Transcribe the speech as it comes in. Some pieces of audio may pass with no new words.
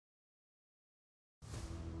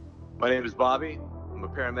My name is Bobby. I'm a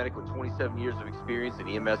paramedic with 27 years of experience in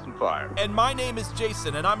EMS and fire. And my name is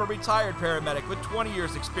Jason, and I'm a retired paramedic with 20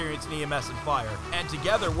 years experience in EMS and fire. And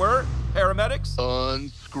together we're Paramedics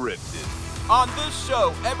Unscripted. On this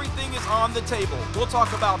show, everything is on the table. We'll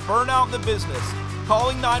talk about burnout in the business,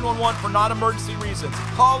 calling 911 for non-emergency reasons,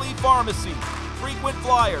 polypharmacy, frequent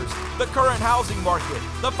flyers, the current housing market,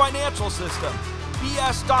 the financial system,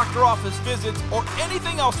 BS doctor office visits, or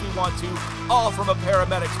anything else we want to, all from a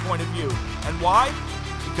paramedic's point of view. And why?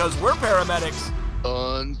 Because we're paramedics.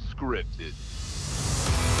 Unscripted.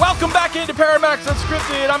 Welcome back into Paramedics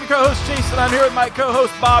Unscripted. I'm your co-host Jason. I'm here with my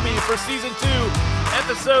co-host Bobby for season 2,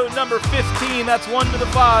 episode number 15. That's 1 to the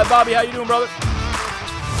 5. Bobby, how you doing, brother?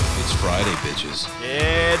 It's Friday, bitches.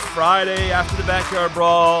 Yeah, it's Friday after the backyard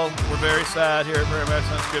brawl. We're very sad here at Paramedics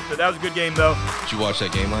Unscripted. That was a good game, though. Did you watch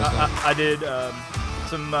that game last night? I did.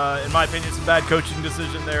 In my opinion, some bad coaching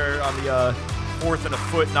decision there on the 4th and a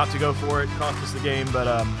foot not to go for it. Cost us the game, but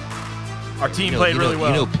our team played really well.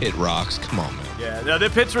 You know Pitt rocks. Come on, man. Yeah, no,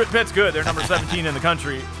 Pitt's good. They're number 17 in the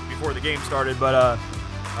country before the game started, but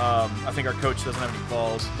I think our coach doesn't have any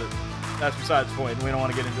balls. But that's besides the point. We don't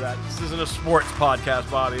want to get into that. This isn't a sports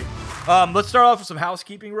podcast, Bobby. Let's start off with some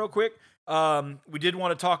housekeeping real quick. We did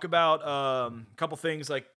want to talk about a couple things.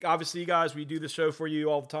 Like, obviously, you guys, we do this show for you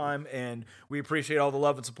all the time, and we appreciate all the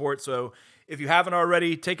love and support. So if you haven't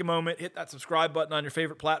already, take a moment, hit that subscribe button on your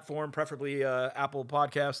favorite platform, preferably Apple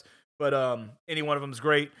Podcasts. But any one of them is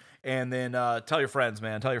great. And then tell your friends,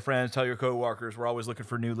 man. Tell your friends, tell your coworkers. We're always looking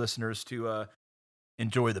for new listeners to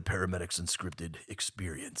enjoy the Paramedics Unscripted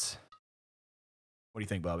experience. What do you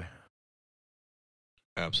think, Bobby?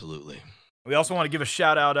 Absolutely. We also want to give a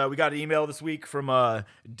shout out. We got an email this week from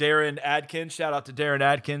Darren Adkins. Shout out to Darren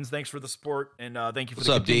Adkins. Thanks for the support, and thank you for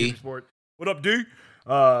the continued support. What up, D?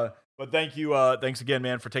 But thank you. Thanks again,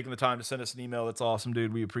 man, for taking the time to send us an email. That's awesome,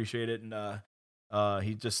 dude. We appreciate it. And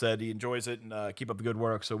he just said he enjoys it and keep up the good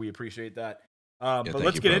work. So we appreciate that. But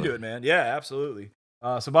let's get into it, man. Yeah, absolutely.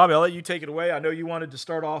 So Bobby, I'll let you take it away. I know you wanted to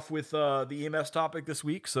start off with the EMS topic this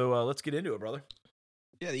week. So let's get into it, brother.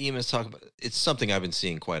 Yeah, the EMS talk about it's something I've been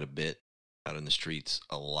seeing quite a bit out in the streets,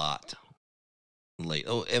 a lot late.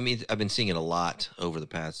 Oh, I mean, I've been seeing it a lot over the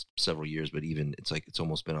past several years, but even it's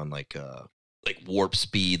almost been on like warp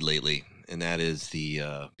speed lately, and that is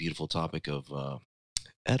the beautiful topic of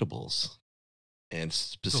edibles, and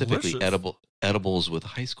specifically edibles with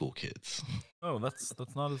high school kids. Oh, that's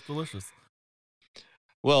not as delicious.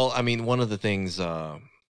 Well, I mean, one of the things that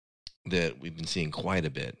we've been seeing quite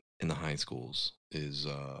a bit in the high schools is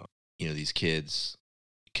these kids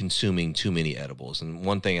consuming too many edibles. And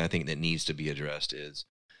one thing I think that needs to be addressed is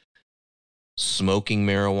smoking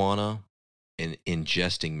marijuana and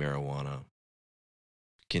ingesting marijuana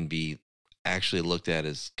can be actually looked at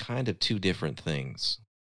as kind of two different things.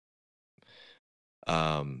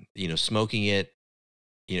 Smoking it,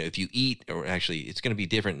 if you eat, or actually it's going to be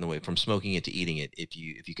different in the way from smoking it to eating it. If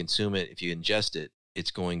you consume it, if you ingest it,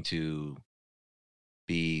 it's going to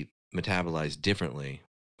be metabolized differently,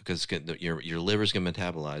 because your liver's going to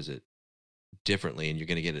metabolize it differently, and you're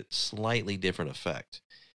going to get a slightly different effect.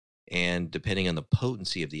 And depending on the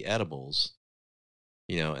potency of the edibles,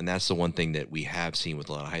 and that's the one thing that we have seen with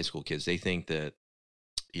a lot of high school kids. They think that,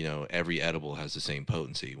 every edible has the same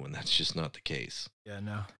potency, when that's just not the case. Yeah,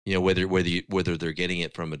 no. Whether they're getting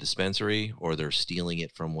it from a dispensary or they're stealing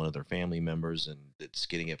it from one of their family members and it's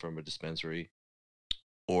getting it from a dispensary,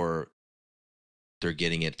 or they're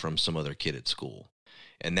getting it from some other kid at school.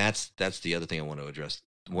 And that's the other thing I want to address.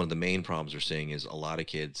 One of the main problems we're seeing is a lot of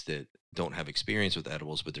kids that don't have experience with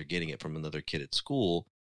edibles, but they're getting it from another kid at school,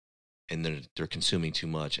 and they're consuming too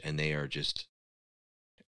much, and they are just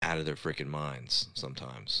out of their freaking minds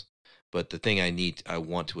sometimes. But the thing I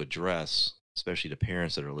want to address, especially to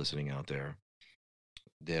parents that are listening out there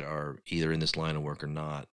that are either in this line of work or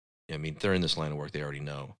not. I mean, if they're in this line of work, they already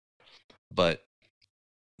know. But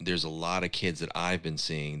there's a lot of kids that I've been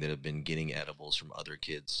seeing that have been getting edibles from other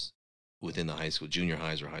kids within the high school, junior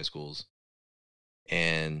highs or high schools.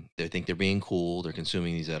 And they think they're being cool. They're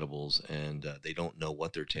consuming these edibles, and they don't know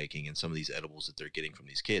what they're taking. And some of these edibles that they're getting from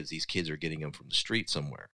these kids are getting them from the street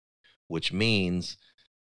somewhere, which means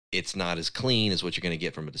it's not as clean as what you're going to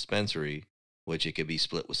get from a dispensary, which it could be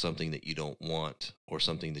split with something that you don't want or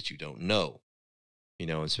something that you don't know,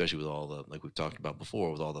 especially with all the, like we've talked about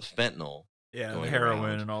before, with all the fentanyl. Yeah, the heroin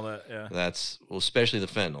around. And all that, yeah. Especially the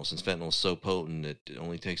fentanyl, since fentanyl is so potent, it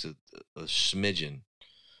only takes a smidgen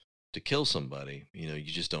to kill somebody. You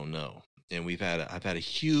just don't know. And I've had a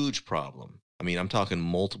huge problem. I mean, I'm talking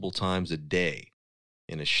multiple times a day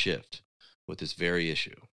in a shift with this very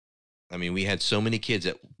issue. I mean, we had so many kids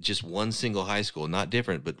at just one single high school, not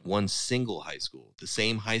different, but one single high school, the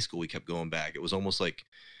same high school. We kept going back. It was almost like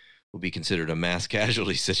would be considered a mass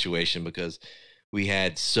casualty situation because we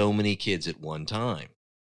had so many kids at one time.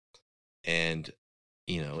 And,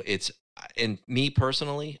 and me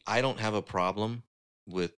personally, I don't have a problem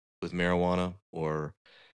with marijuana or,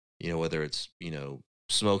 whether it's,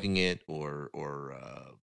 smoking it or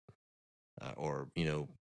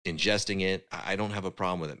ingesting it. I don't have a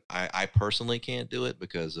problem with it. I personally can't do it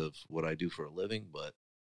because of what I do for a living, but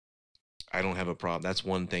I don't have a problem. That's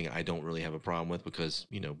one thing I don't really have a problem with because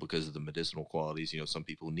of the medicinal qualities. Some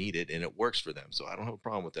people need it and it works for them, so I don't have a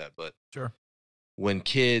problem with that. But Sure. when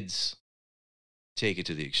kids take it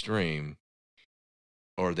to the extreme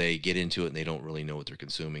or they get into it and they don't really know what they're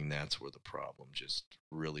consuming, that's where the problem just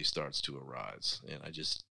really starts to arise. And I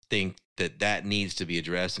just think that needs to be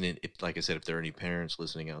addressed. And if, like I said, if there are any parents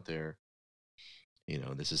listening out there,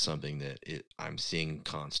 this is something that I'm seeing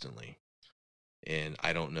constantly. And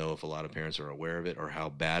I don't know if a lot of parents are aware of it or how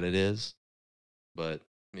bad it is, but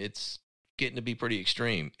it's getting to be pretty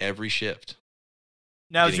extreme every shift.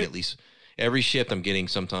 Now, At least every shift I'm getting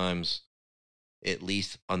sometimes at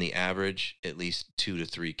least on the average, at least 2 to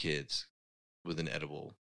 3 kids with an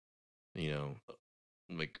edible,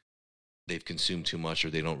 like they've consumed too much or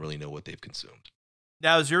they don't really know what they've consumed.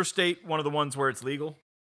 Now, is your state one of the ones where it's legal?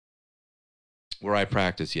 Where I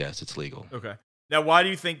practice, yes, it's legal. Okay. Now, why do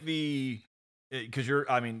you think because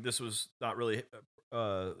this was not really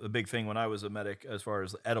a big thing when I was a medic as far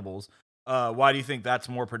as edibles. Why do you think that's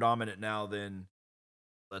more predominant now than,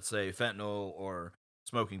 let's say, fentanyl or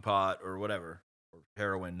smoking pot or whatever, or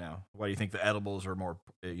heroin now? Why do you think the edibles are more,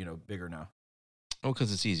 bigger now? Oh,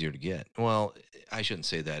 because it's easier to get. Well, I shouldn't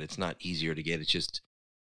say that. It's not easier to get. It's just,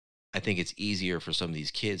 I think it's easier for some of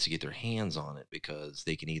these kids to get their hands on it because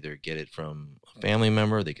they can either get it from a family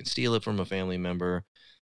member, they can steal it from a family member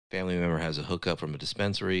has a hookup from a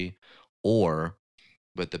dispensary,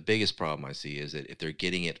 but the biggest problem I see is that if they're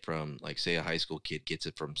getting it from, like, say a high school kid gets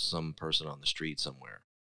it from some person on the street somewhere,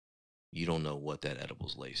 you don't know what that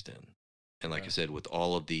edible's laced in. And like I said, with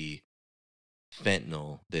all of the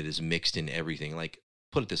fentanyl that is mixed in everything, like,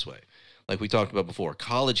 put it this way, like we talked about before,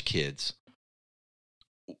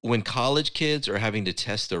 when college kids are having to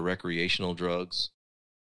test their recreational drugs,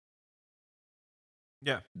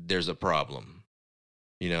 there's a problem.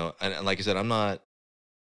 And like I said, I'm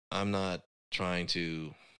not trying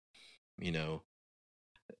to,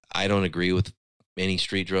 I don't agree with any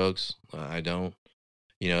street drugs. I don't,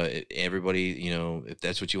 everybody, if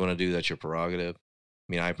that's what you want to do, that's your prerogative.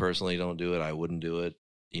 I mean, I personally don't do it. I wouldn't do it,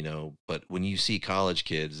 but when you see college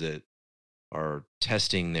kids that are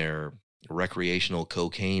testing their recreational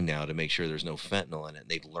cocaine now to make sure there's no fentanyl in it, and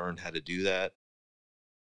they've learned how to do that,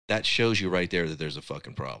 that shows you right there that there's a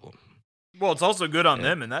fucking problem. Well, it's also good on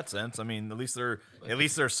them in that sense. I mean, at least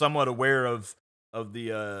they're somewhat aware of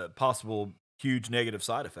the possible huge negative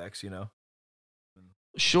side effects.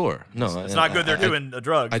 Sure, no, it's not good they're doing a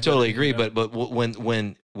drug. I totally agree, but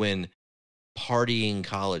when partying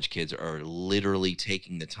college kids are literally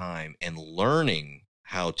taking the time and learning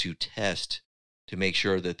how to test to make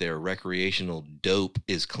sure that their recreational dope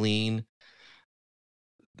is clean,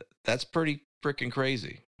 that's pretty freaking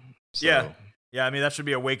crazy. So, yeah. I mean, that should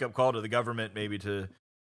be a wake up call to the government, maybe to,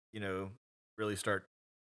 really start.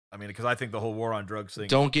 I mean, because I think the whole war on drugs thing.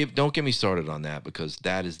 Don't get me started on that, because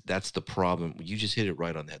that's the problem. You just hit it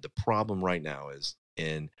right on the head. The problem right now is,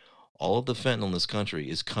 in all of the fentanyl in this country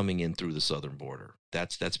is coming in through the southern border.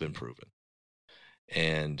 That's been proven,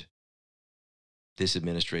 and this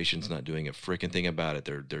administration's not doing a freaking thing about it.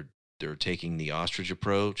 They're taking the ostrich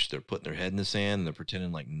approach. They're putting their head in the sand and they're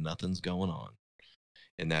pretending like nothing's going on.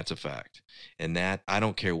 And that's a fact. And that, I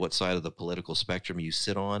don't care what side of the political spectrum you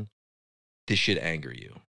sit on, this should anger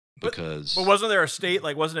you. Because but wasn't there a state,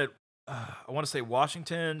 like, wasn't it, I want to say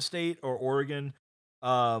Washington State or Oregon,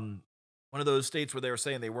 one of those states where they were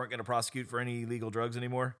saying they weren't going to prosecute for any illegal drugs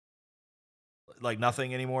anymore? Like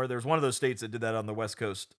nothing anymore. There's one of those states that did that on the west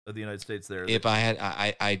coast of the United States there. If I had,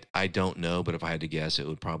 I don't know, but if I had to guess, it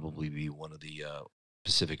would probably be one of the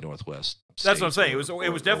Pacific Northwest. That's what I'm saying. It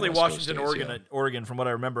was definitely Washington, Oregon, from what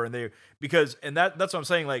I remember. And that's what I'm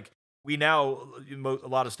saying. Like, we now, a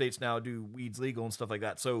lot of states now do weeds legal and stuff like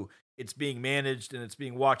that. So it's being managed and it's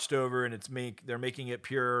being watched over, and they're making it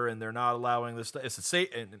pure, and they're not allowing this stuff. It's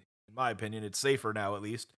safe, in my opinion, it's safer now, at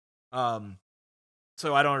least.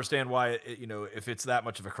 So I don't understand why, if it's that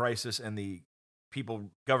much of a crisis and the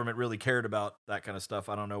government really cared about that kind of stuff,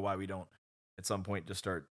 I don't know why we don't at some point just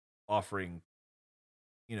start offering,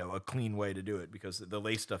 a clean way to do it, because the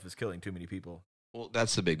lace stuff is killing too many people. Well,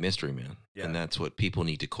 that's the big mystery, man. Yeah. And that's what people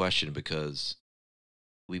need to question, because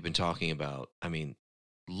we've been talking about, I mean,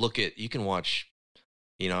 you can watch,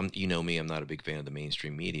 you know me, I'm not a big fan of the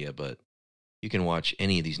mainstream media, but you can watch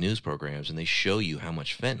any of these news programs and they show you how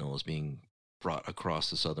much fentanyl is being brought across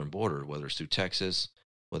the southern border, whether it's through Texas,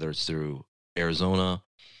 whether it's through Arizona,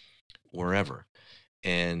 wherever.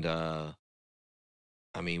 And I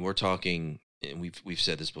mean, we're talking, and we've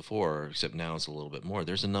said this before, except now it's a little bit more.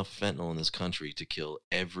 There's enough fentanyl in this country to kill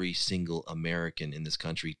every single American in this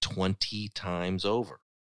country 20 times over.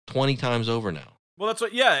 20 times over now. Well, that's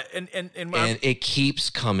what. Yeah, and it keeps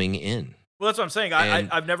coming in. Well, that's what I'm saying.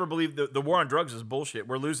 And- I've never believed the war on drugs is bullshit.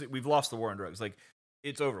 We've lost the war on drugs. Like,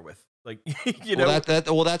 it's over with. Like, you know.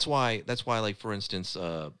 Well, that's why, like, for instance,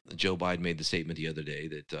 Joe Biden made the statement the other day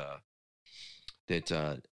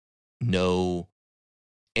that no,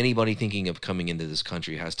 anybody thinking of coming into this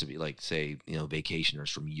country has to be, like, say,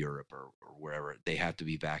 vacationers from Europe or wherever. They have to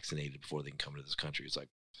be vaccinated before they can come into this country. It's like,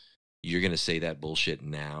 you're going to say that bullshit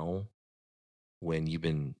now when you've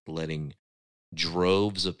been letting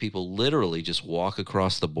droves of people literally just walk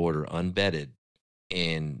across the border unvetted,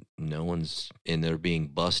 and they're being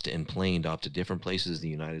bussed and planed off to different places in the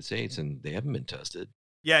United States, and they haven't been tested.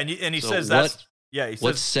 Yeah, and he So says what- that's. Yeah, he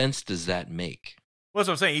What says. sense does that make? Well, that's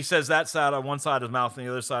what I'm saying. He says that side on one side of his mouth and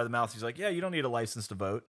the other side of the mouth. He's like, yeah, you don't need a license to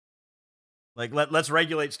vote. Like, let's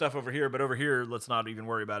regulate stuff over here, but over here, let's not even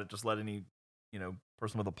worry about it. Just let any,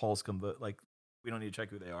 person with a pulse come vote. Like, we don't need to check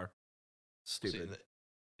who they are. Stupid.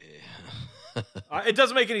 It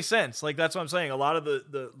doesn't make any sense. Like, that's what I'm saying. A lot of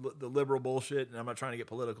the liberal bullshit, and I'm not trying to get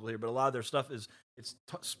political here, but a lot of their stuff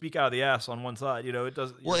speak out of the ass on one side. It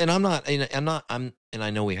does. Well, and and I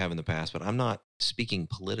know we have in the past, but I'm not speaking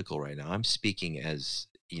political right now. I'm speaking as,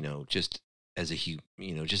 just as a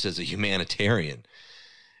humanitarian,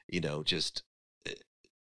 just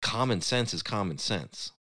common sense is common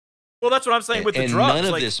sense. Well, that's what I'm saying with the and drugs.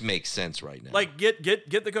 none of this makes sense right now. Like, get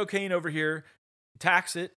the cocaine over here,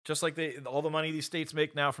 tax it, just like all the money these states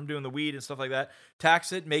make now from doing the weed and stuff like that.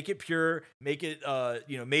 Tax it, make it pure, make it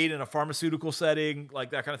made in a pharmaceutical setting, like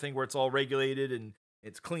that kind of thing, where it's all regulated and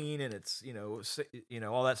it's clean and it's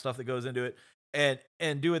all that stuff that goes into it,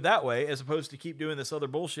 and do it that way, as opposed to keep doing this other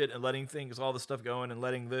bullshit and letting all this stuff going and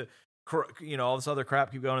letting all this other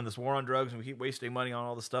crap keep going, and this war on drugs, and we keep wasting money on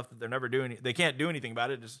all the stuff that they're never doing. They can't do anything about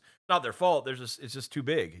it. It's not their fault. It's just too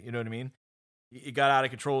big. You know what I mean? It got out of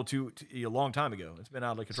control a long time ago. It's been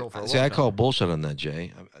out of control for a long time. I call bullshit on that,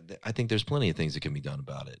 Jay. I think there's plenty of things that can be done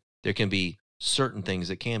about it. There can be certain things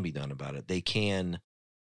that can be done about it. They can.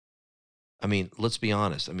 I mean, let's be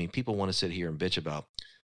honest. I mean, people want to sit here and bitch about,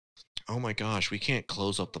 oh my gosh, we can't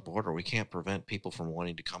close up the border. We can't prevent people from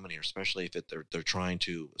wanting to come in here, especially if they're trying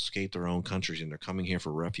to escape their own countries and they're coming here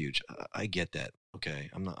for refuge. I get that. Okay,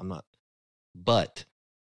 I'm not. But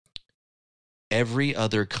every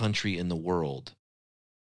other country in the world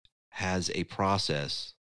has a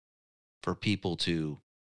process for people to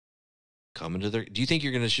come into their. Do you think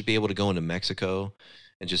should be able to go into Mexico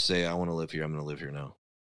and just say, I want to live here, I'm going to live here now?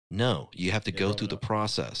 No, you have to go through the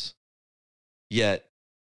process. Yet,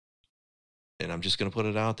 and I'm just going to put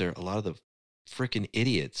it out there, a lot of the freaking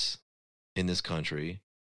idiots in this country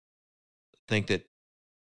think that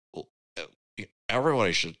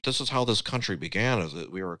everybody should, this is how this country began, is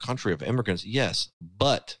that we were a country of immigrants. Yes,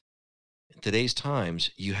 but in today's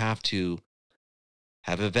times, you have to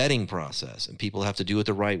have a vetting process, and people have to do it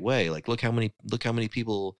the right way. Like, look how many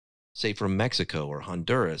people, say, from Mexico or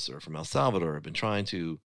Honduras or from El Salvador have been trying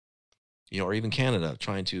to, or even Canada,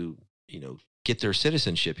 trying to, get their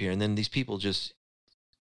citizenship here. And then these people just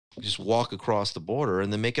walk across the border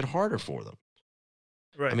and then make it harder for them.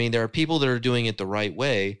 Right. I mean, there are people that are doing it the right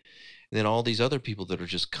way. And then all these other people that are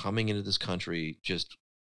just coming into this country,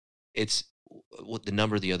 it's what the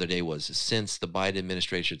number the other day was. Since the Biden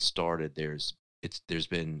administration started, there's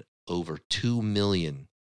been over 2 million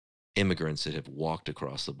immigrants that have walked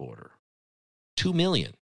across the border. 2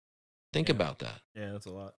 million. Think about that. Yeah, that's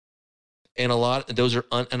a lot. And a lot, those are,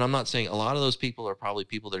 and I'm not saying a lot of those people are probably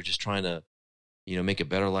people that are just trying to, make a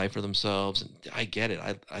better life for themselves. And I get it.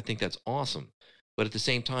 I think that's awesome. But at the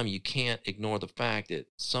same time, you can't ignore the fact that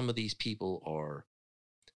some of these people are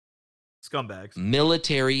scumbags,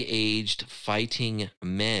 military-aged fighting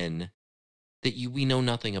men that we know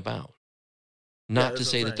nothing about. Not to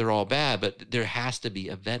say that they're all bad, but there has to be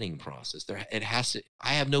a vetting process.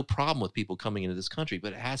 I have no problem with people coming into this country,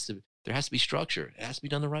 but there has to be structure. It has to be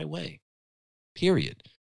done the right way. Period.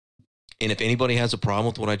 And if anybody has a problem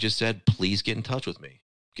with what I just said, please get in touch with me.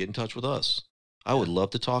 Get in touch with us. I would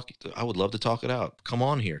love to talk. I would love to talk it out. Come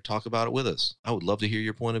on here. Talk about it with us. I would love to hear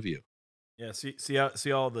your point of view. Yeah,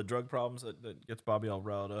 see all the drug problems that gets Bobby all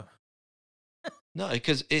riled up. No,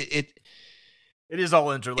 because It is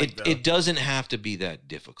all interlinked, though. it doesn't have to be that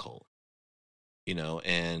difficult,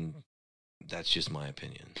 and that's just my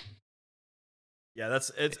opinion. Yeah,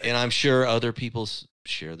 And I'm sure other people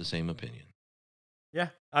share the same opinion. Yeah,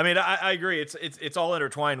 I mean, I agree. It's all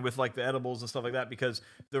intertwined with like the edibles and stuff like that, because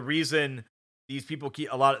the reason these people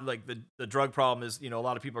keep a lot of like the drug problem is, a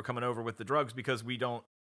lot of people are coming over with the drugs because we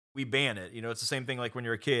ban it. It's the same thing like when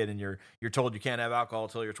you're a kid and you're told you can't have alcohol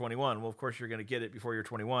until you're 21. Well, of course you're going to get it before you're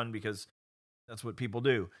 21 because that's what people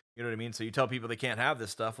do. You know what I mean? So you tell people they can't have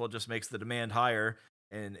this stuff, well, it just makes the demand higher.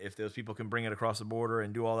 And if those people can bring it across the border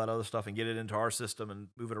and do all that other stuff and get it into our system and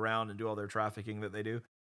move it around and do all their trafficking that they do,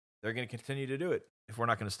 they're going to continue to do it if we're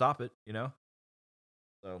not going to stop it.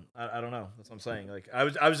 So I don't know. That's what I'm saying. Like I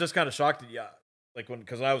was just kind of shocked at like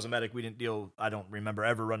because I was a medic, we didn't deal. I don't remember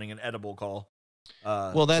ever running an edible call.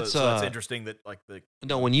 Well, that's so that's interesting that like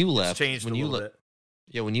no, when you it's left, changed when a you little bit.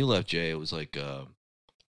 yeah, when you left, Jay, it was like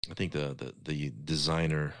I think the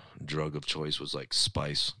designer drug of choice was like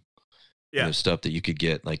spice. Yeah, Stuff that you could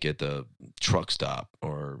get like at the truck stop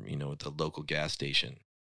or at the local gas station,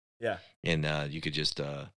 yeah, and you could just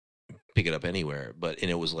pick it up anywhere. And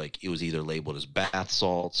it was like it was either labeled as bath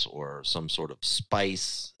salts or some sort of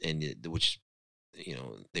spice, which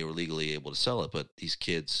they were legally able to sell it, but these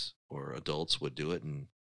kids or adults would do it, and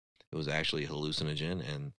it was actually a hallucinogen,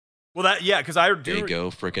 and well, because I do they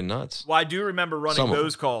go freaking nuts. Well, I do remember running Some of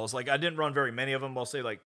those calls. Like I didn't run very many of them. I'll say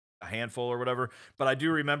like a handful or whatever. But I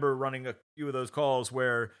do remember running a few of those calls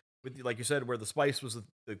where, like you said, where the spice was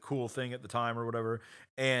the cool thing at the time or whatever,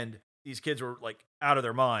 and these kids were like out of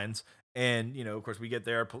their minds. And of course, we get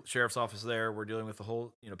there, sheriff's office there. We're dealing with the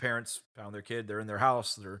whole, parents found their kid. They're in their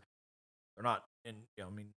house. They're not in. I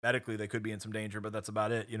mean, medically they could be in some danger, but that's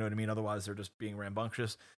about it. You know what I mean? Otherwise, they're just being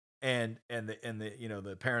rambunctious. And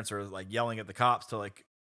the parents are like yelling at the cops to like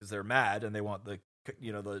because they're mad and they want the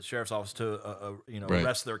sheriff's office to Right.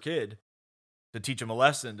 arrest their kid to teach them a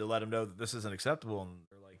lesson, to let them know that this isn't acceptable. And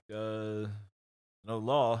they're like, no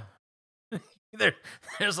law.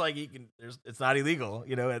 There's like it's not illegal.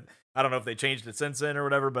 And I don't know if they changed it since then or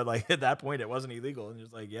whatever, but like at that point it wasn't illegal. And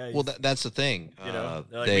it's like, yeah, Well, that's the thing. they're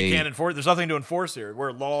like, we can't enforce. There's nothing to enforce here.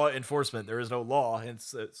 We're law enforcement. There is no law, and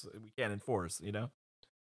we can't enforce.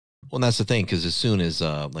 Well, that's the thing, because as soon as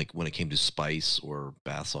like when it came to spice or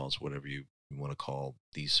bath salts, whatever you want to call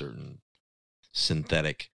these certain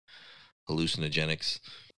synthetic hallucinogenics,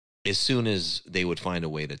 as soon as they would find a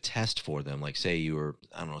way to test for them, like say you were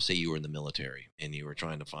in the military and you were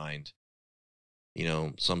trying to find,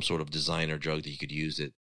 some sort of designer drug that you could use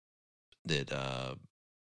that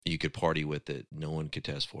you could party with that no one could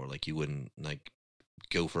test for, like you wouldn't like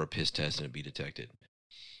go for a piss test and it'd be detected.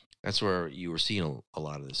 That's where you were seeing a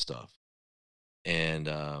lot of this stuff. And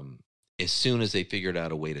as soon as they figured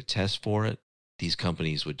out a way to test for it, these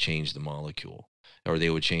companies would change the molecule, or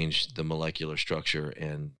they would change the molecular structure,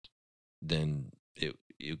 and then it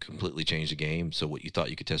completely changed the game. So what you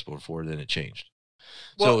thought you could test for, then it changed.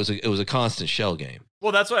 So it was a constant shell game.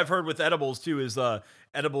 Well, that's what I've heard with edibles too. Is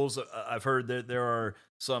edibles? I've heard that there are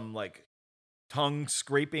some like tongue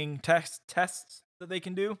scraping tests that they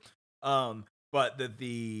can do, but that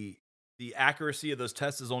the accuracy of those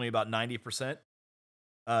tests is only about 90%.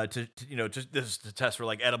 Just to test for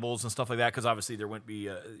like edibles and stuff like that, because obviously there wouldn't be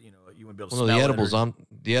you wouldn't be able to smell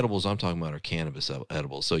the edibles I'm talking about are cannabis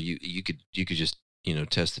edibles. So you could just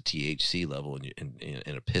test the THC level in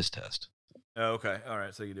a piss test. Oh, okay, all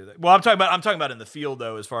right, so you do that. Well, I'm talking about in the field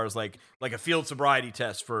though, as far as like a field sobriety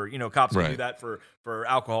test for cops can do that for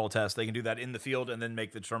alcohol tests. They can do that in the field and then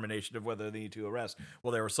make the determination of whether they need to arrest.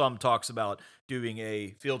 Well, there were some talks about doing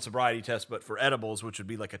a field sobriety test, but for edibles, which would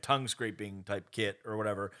be like a tongue scraping type kit or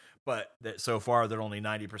whatever. But that so far they're only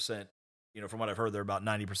 90%. From what I've heard, they're about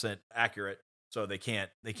 90% accurate. So they can't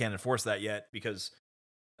enforce that yet because,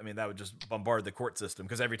 I mean, that would just bombard the court system,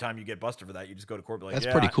 because every time you get busted for that, you just go to court. Like, that's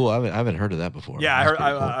pretty cool. I haven't heard of that before. Yeah,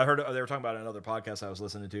 I heard they were talking about another podcast I was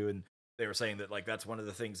listening to, and they were saying that like that's one of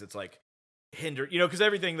the things that's like hinder, because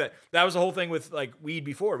everything that was the whole thing with like weed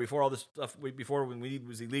before all this stuff, before when weed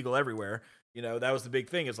was illegal everywhere. That was the big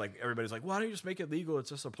thing. It's like everybody's like, why don't you just make it legal? It's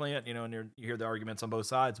just a plant, and you hear the arguments on both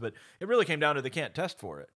sides, but it really came down to they can't test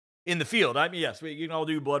for it in the field. I mean, yes, you can all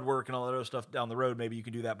do blood work and all that other stuff down the road. Maybe you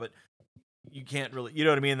can do that, but you can't really, you know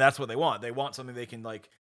what I mean? That's what they want. They want something they can like,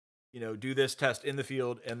 do this test in the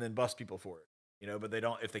field and then bust people for it, but they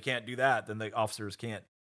don't, if they can't do that, then the officers can't,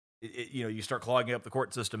 you start clogging up the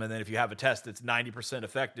court system. And then if you have a test that's 90%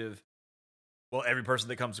 effective, well, every person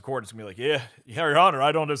that comes to court is gonna be like, yeah, Your Honor,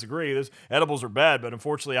 I don't disagree. Edibles are bad, but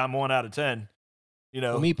unfortunately I'm 1 out of 10. You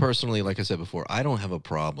know, Well, me personally, like I said before, I don't have a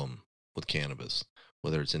problem with cannabis,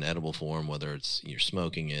 whether it's in edible form, whether it's you're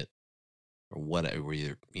smoking it or whatever,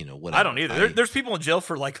 I whatever. don't either. There's people in jail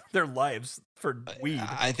for like their lives for weed.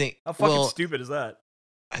 I think, How fucking well, stupid is that?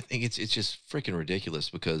 I think it's just freaking ridiculous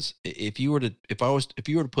because if you were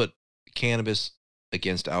to put cannabis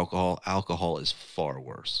against alcohol, alcohol is far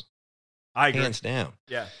worse, I agree. hands down.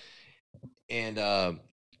 Yeah. And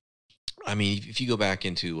I mean, if you go back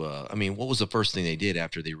into, I mean, what was the first thing they did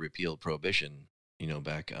after they repealed prohibition?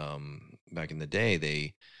 Back in the day,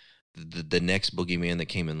 the next boogeyman that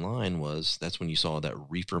came in line that's when you saw that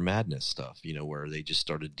reefer madness stuff, where they just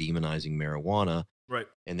started demonizing marijuana, Right.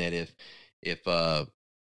 and that if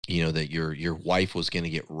that your wife was going to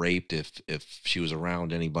get raped if she was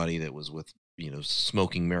around anybody that was with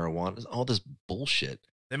smoking marijuana, all this bullshit.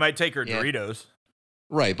 They might take her Yeah. Doritos.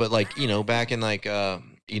 Right, but like back in like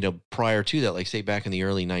prior to that, like say back in the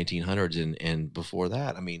early 1900s and before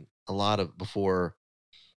that, I mean, before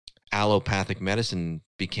allopathic medicine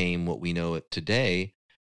became what we know it today,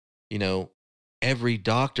 every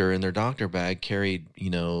doctor in their doctor bag carried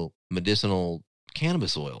medicinal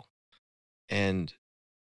cannabis oil, and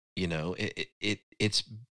it's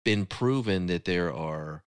been proven that there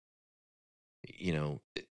are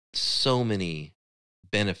so many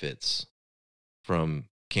benefits from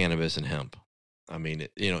cannabis and hemp. I mean,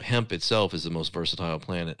 hemp itself is the most versatile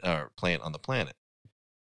plant on the planet.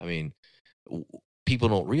 I mean, people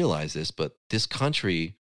don't realize this, but this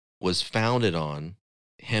country was founded on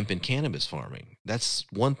hemp and cannabis farming. That's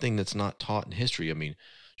one thing that's not taught in history. I mean,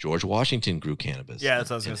 George Washington grew cannabis. Yeah, that's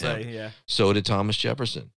what I was and gonna hemp. say. Yeah. So did Thomas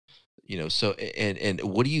Jefferson. So and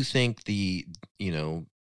what do you think the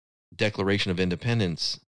Declaration of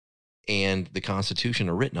Independence and the Constitution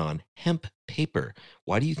are written on? Hemp paper.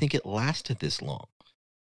 Why do you think it lasted this long?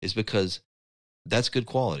 Is because that's good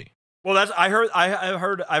quality. Well, I've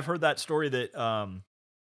heard that story that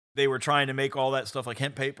they were trying to make all that stuff like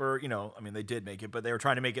hemp paper. I mean, they did make it, but they were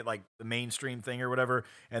trying to make it like the mainstream thing or whatever.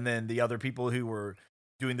 And then the other people who were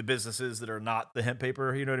doing the businesses that are not the hemp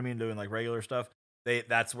paper, you know what I mean, doing like regular stuff.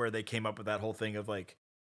 That's where they came up with that whole thing of like,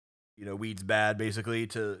 weed's bad, basically.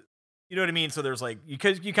 You know what I mean? So there's like you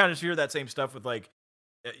kind of hear that same stuff with like,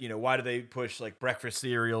 why do they push like breakfast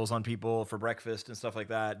cereals on people for breakfast and stuff like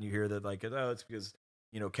that? And you hear that like, oh, it's because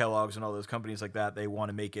Kellogg's and all those companies like that, they want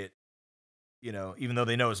to make it, even though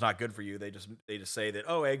they know it's not good for you, they just say that,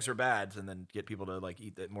 oh, eggs are bad, and then get people to like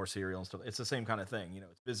eat that more cereal and stuff. It's the same kind of thing,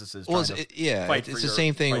 it's businesses. Well, trying to yeah, fight it's for the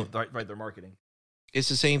same thing. Fight their marketing. It's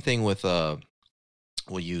the same thing with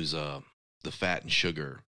we'll use the fat and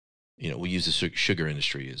sugar. We'll use the sugar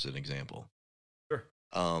industry as an example. Sure.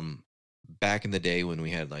 Back in the day when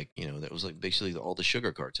we had like that was like basically all the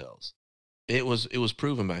sugar cartels. It was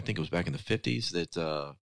proven, but I think it was back in the 50s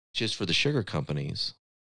that just for the sugar companies,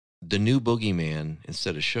 the new boogeyman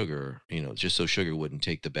instead of sugar, just so sugar wouldn't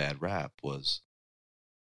take the bad rap, was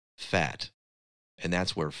fat, and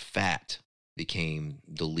that's where fat became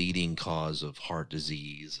the leading cause of heart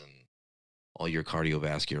disease and all your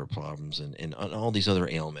cardiovascular problems and all these other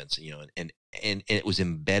ailments, and it was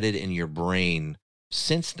embedded in your brain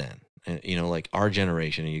since then. Like our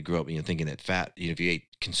generation, and you grew up, thinking that fat, if you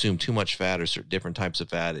consume too much fat or certain different types of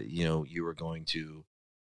fat, you were going to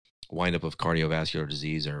wind up with cardiovascular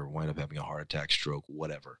disease or wind up having a heart attack, stroke,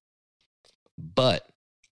 whatever. But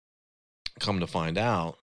come to find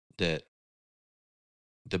out that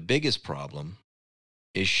the biggest problem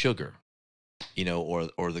is sugar, or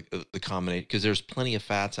the combination, because there's plenty of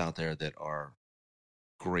fats out there that are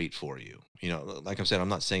great for you. Like I said, I'm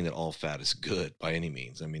not saying that all fat is good by any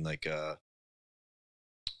means. I mean, like a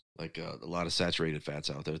lot of saturated fats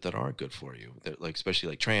out there that aren't good for you. They're like, especially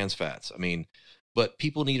like trans fats. I mean, but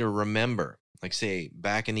people need to remember, like say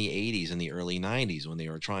back in the 80s and the early 90s when they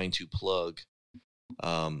were trying to plug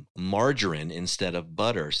margarine instead of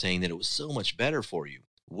butter, saying that it was so much better for you.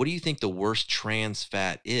 What do you think the worst trans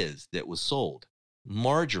fat is that was sold?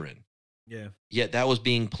 Margarine. Yeah. Yet that was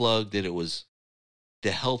being plugged that it was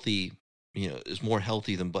the healthy, it was more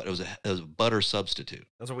healthy than butter. It was a butter substitute.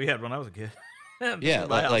 That's what we had when I was a kid. Yeah,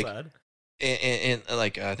 like and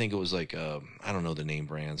like I think it was like I don't know the name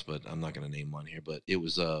brands, but I'm not going to name one here. But it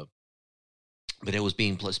was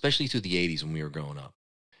being especially through the 80s when we were growing up.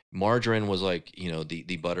 Margarine was like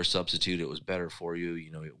the butter substitute. It was better for you.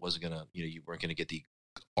 It wasn't gonna you weren't gonna get the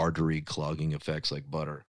artery clogging effects like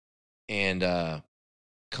butter. And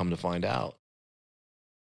come to find out,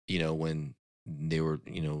 when they were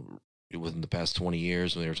within the past 20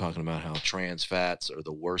 years when they were talking about how trans fats are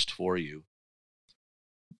the worst for you,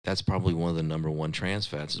 that's probably one of the number one trans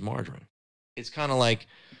fats is margarine. It's kind of like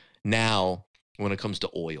now when it comes to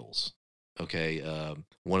oils. Okay,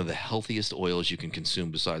 one of the healthiest oils you can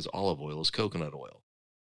consume besides olive oil is coconut oil.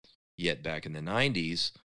 Yet back in the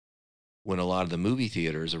 90s, when a lot of the movie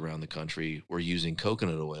theaters around the country were using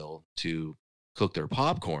coconut oil to cook their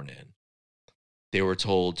popcorn in, they were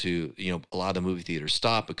told to, a lot of the movie theaters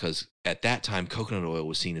stopped because at that time, coconut oil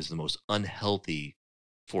was seen as the most unhealthy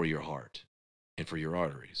for your heart and for your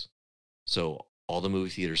arteries. So all the movie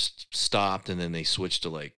theaters stopped, and then they switched to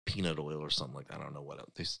like peanut oil or something like that. I don't know what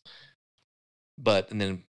else. And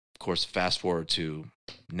then, of course, fast forward to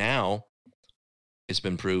now, it's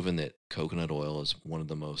been proven that coconut oil is one of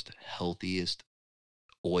the most healthiest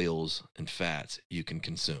oils and fats you can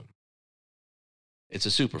consume. It's a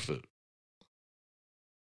superfood.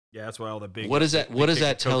 Yeah, that's why all the big. What does that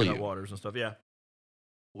tell coconut you? waters and stuff. Yeah.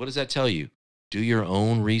 What does that tell you? Do your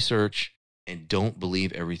own research and don't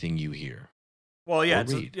believe everything you hear. Well, yeah, Or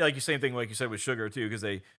it's read. like the same thing, like you said with sugar too, because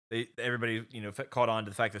everybody caught on to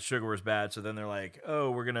the fact that sugar was bad, so then they're like, oh,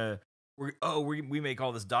 we make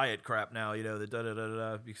all this diet crap now, the da da da da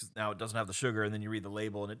da, because now it doesn't have the sugar, and then you read the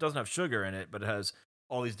label and it doesn't have sugar in it, but it has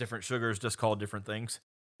all these different sugars just called different things.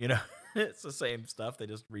 It's the same stuff. They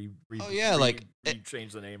just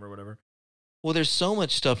change the name or whatever. Well, there's so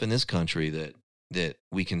much stuff in this country that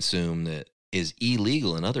we consume that is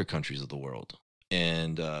illegal in other countries of the world.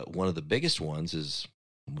 And one of the biggest ones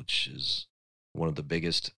which is one of the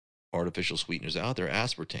biggest artificial sweeteners out there,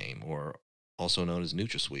 aspartame, or also known as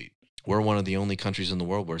NutraSweet. We're one of the only countries in the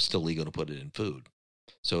world where it's still legal to put it in food.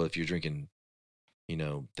 So if you're drinking,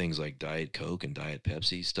 things like Diet Coke and Diet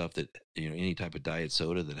Pepsi, stuff that, any type of diet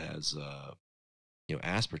soda that has,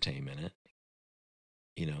 aspartame in it,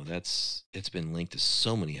 it's been linked to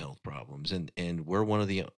so many health problems. And we're one of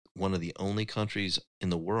the only countries in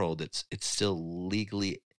the world it's still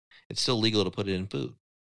legal to put it in food.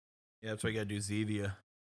 Yeah, that's why you gotta do Zevia.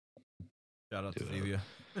 Shout out to Zevia.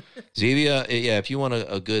 Zevia, yeah, if you want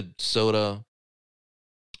a good soda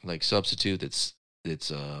like substitute that's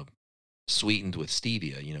sweetened with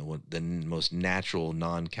stevia, the most natural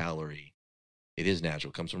non-calorie. It is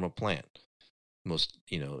natural, comes from a plant.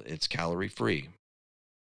 It's calorie free.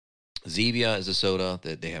 Zevia is a soda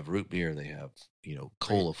that they have root beer, they have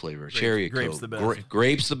cola flavor, cherry grapes Coke, the best.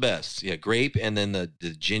 Grapes the best. Yeah, grape, and then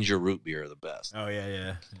the ginger root beer are the best. Oh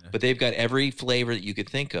yeah. But they've got every flavor that you could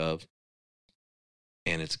think of,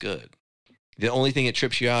 and it's good. The only thing that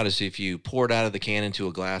trips you out is if you pour it out of the can into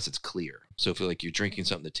a glass, it's clear. So if you're drinking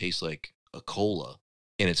something that tastes like a cola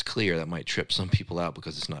and it's clear, that might trip some people out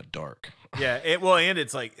because it's not dark. Yeah, and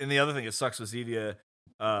it's like, and the other thing that sucks with Zevia,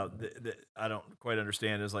 that I don't quite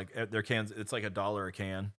understand is like their cans. It's like $1 a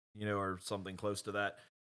can, or something close to that,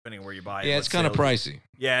 depending on where you buy it. Yeah, it's kind of pricey.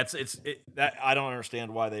 Yeah, that I don't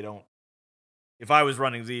understand why they don't. If I was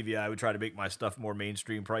running Zevia, I would try to make my stuff more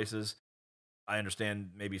mainstream prices. I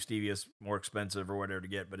understand maybe stevia's more expensive or whatever to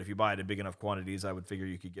get, but if you buy it in big enough quantities, I would figure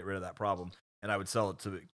you could get rid of that problem, and I would sell it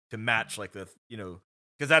to match like because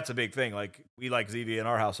that's a big thing. Like we like Zevia in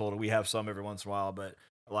our household, and we have some every once in a while, but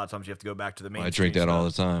a lot of times you have to go back to the mainstream. I drink that stuff all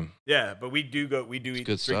the time. Yeah, but we do drink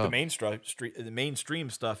the mainstream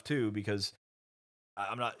stuff too, because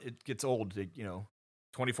I'm not. It gets old.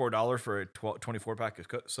 $24 for a 24 pack of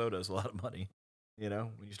soda is a lot of money.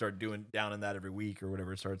 When you start doing down in that every week or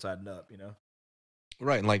whatever, it starts adding up.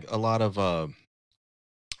 Right, and like a lot of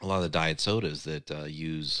the diet sodas that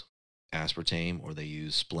use aspartame, or they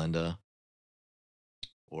use Splenda,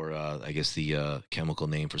 or I guess the chemical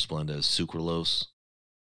name for Splenda is sucralose.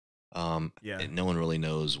 And no one really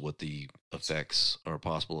knows what the effects or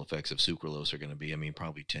possible effects of sucralose are going to be. I mean,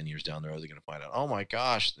 probably 10 years down the road, they're going to find out, oh my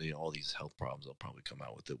gosh, all these health problems they'll probably come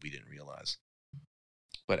out with that we didn't realize.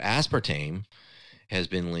 But aspartame has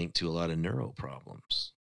been linked to a lot of neuro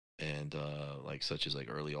problems, and such as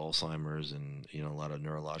early Alzheimer's, and a lot of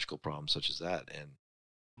neurological problems such as that. And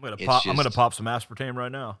I'm gonna pop some aspartame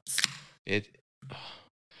right now.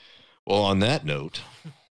 Well, on that note,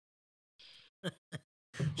 we're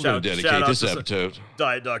going to dedicate this episode.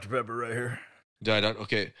 Diet Dr. Pepper right here.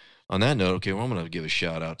 Okay. On that note, okay, well, I'm going to give a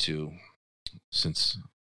shout out to, since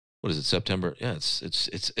what is it, September? Yeah,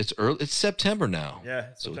 it's early. It's September now. Yeah,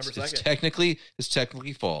 so September 2nd. It's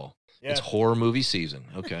technically fall. Yeah. It's horror movie season.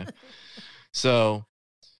 Okay. So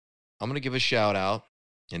I'm going to give a shout out,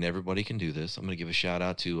 and everybody can do this. I'm going to give a shout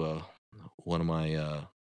out to one of my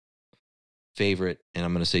favorite, and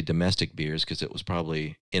I'm going to say domestic beers, because it was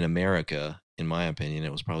probably in America, in my opinion,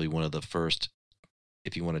 it was probably one of the first,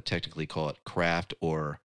 if you want to technically call it craft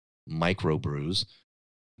or micro brews.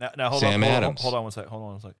 Now hold Sam on, Adams. hold on one sec.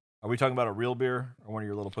 Are we talking about a real beer or one of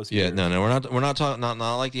your little pussy Yeah, beers? no, we're not talking not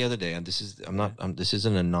like the other day. This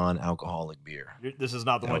isn't a non-alcoholic beer. This is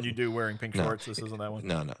not the No. one you do wearing pink No. shorts. This isn't that one.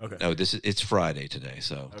 No. Okay. No, it's Friday today,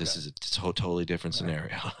 so this Okay. is a totally different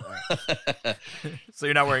scenario. So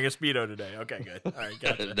you're not wearing a Speedo today. Okay, good. All right,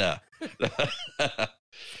 gotcha. No.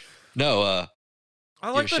 No,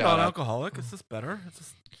 I like the non-alcoholic. It's just better. It's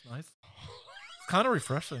just nice. It's kind of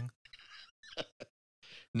refreshing.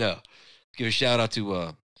 no. Give a shout out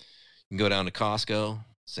to you can go down to Costco,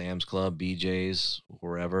 Sam's Club, BJ's,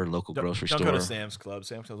 wherever, local grocery Don't store. go to Sam's Club.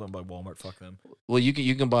 Sam's Club's owned by Walmart. Fuck them. Well,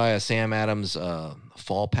 you can buy a Sam Adams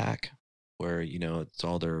fall pack where it's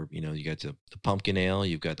all their you got the pumpkin ale,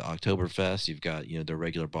 you've got the Oktoberfest, you've got their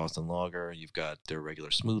regular Boston Lager, you've got their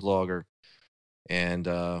regular smooth lager, and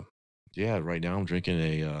yeah, right now I'm drinking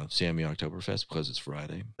a Sammy Oktoberfest because it's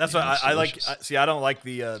Friday. That's and why it's I like. delicious. See, I don't like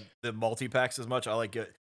the multi packs as much. I like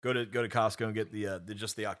go to Costco and get the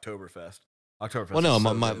just the Oktoberfest. Oktoberfest. Well, no, is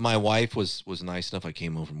so my good. my wife was nice enough. I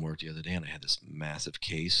came home from work the other day and I had this massive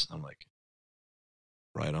case. I'm like,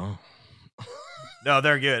 right on. No,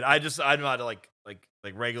 they're good. I'm not like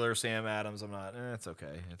regular Sam Adams. I'm not. It's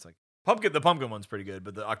okay. It's like the pumpkin one's pretty good,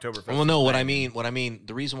 but the Oktoberfest. Well, no, is what I banging. mean,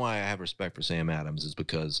 the reason why I have respect for Sam Adams is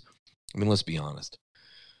because, let's be honest.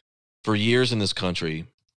 For years in this country,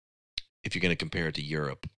 if you're going to compare it to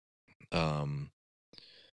Europe,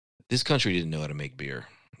 this country didn't know how to make beer.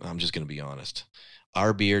 I'm just going to be honest.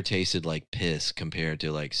 Our beer tasted like piss compared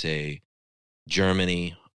to, like, say,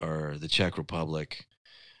 Germany or the Czech Republic,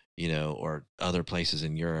 or other places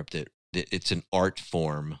in Europe that it's an art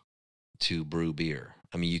form to brew beer.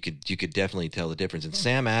 I mean, you could definitely tell the difference. And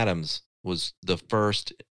Sam Adams was the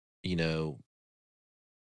first,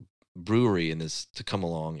 brewery to come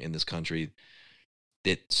along in this country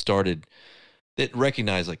that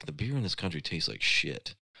recognized, like, the beer in this country tastes like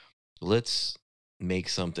shit. Let's make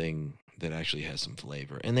something that actually has some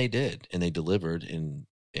flavor. And they did, and they delivered, and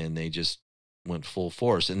they just went full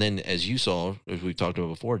force. And then, as you saw, as we've talked about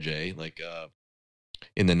before, Jay, like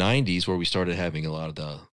in the 90s, where we started having a lot of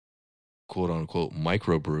the quote-unquote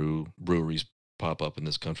breweries pop up in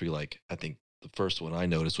this country. Like, I think the first one I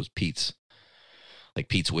noticed was Pete's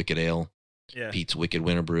Wicked Ale, Yeah. Pete's Wicked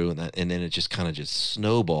Winter Brew, and then it just kind of just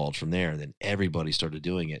snowballed from there. And then everybody started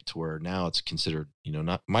doing it to where now it's considered,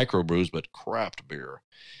 not microbrews, but craft beer,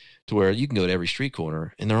 to where you can go to every street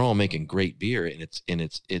corner and they're all making great beer, and it's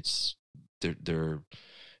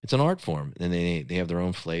an art form, and they have their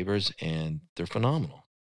own flavors and they're phenomenal.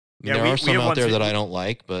 I mean, Yeah, there are we some have out one there too. that I don't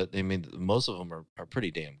like, but I mean, most of them are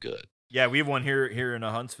pretty damn good. Yeah, we have one here in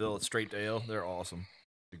Huntsville. It's Straight Ale. They're awesome.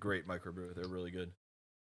 A great microbrew. They're really good.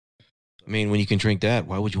 I mean, when you can drink that,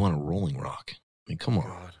 why would you want a Rolling Rock? I mean, come on.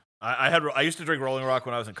 God. I used to drink Rolling Rock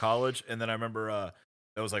when I was in college, and then I remember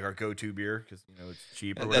that was like our go-to beer because it's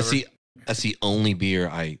cheap or whatever. That's the only beer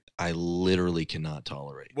I literally cannot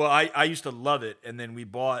tolerate. Well, I used to love it, and then we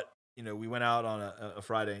bought, we went out on a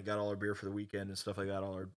Friday and got all our beer for the weekend and stuff like that,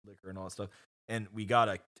 all our liquor and all that stuff, and we got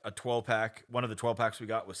a 12-pack. One of the 12-packs we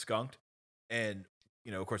got was skunked, and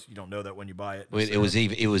of course, you don't know that when you buy it. Wait, it was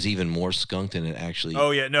even more skunked than it actually.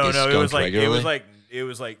 Oh yeah, no, is it was skunked like regularly? it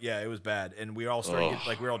was like yeah, it was bad, and we all started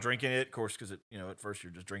Ugh. we were all drinking it, of course, because at first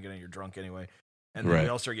you're just drinking it, and you're drunk anyway, and then Right. we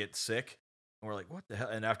all started getting sick, and we're like, what the hell?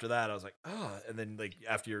 And after that, I was like, oh, and then like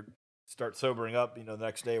after you start sobering up, the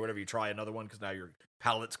next day, or whatever, you try another one because now your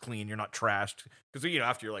palate's clean, you're not trashed, because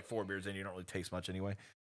after you're like 4 beers in, you don't really taste much anyway,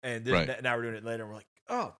 and then, Right. now we're doing it later, and we're like,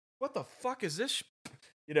 oh, what the fuck is this?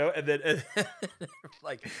 And then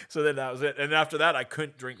like, so then that was it. And after that, I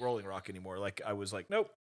couldn't drink Rolling Rock anymore. Like, I was like, nope,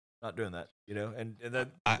 not doing that. And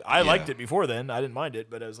then I liked yeah. it before then. I didn't mind it,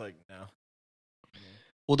 but I was like, no.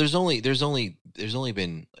 Well, there's only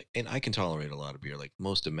been, and I can tolerate a lot of beer. Like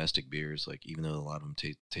most domestic beers, like even though a lot of them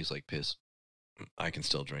taste like piss, I can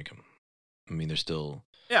still drink them. I mean, they're still.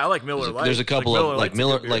 Yeah, I like Miller Lite. There's a couple Miller of like Lite's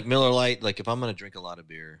a good beer. Miller Lite. Like if I'm gonna drink a lot of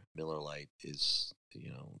beer, Miller Lite is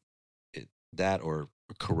that or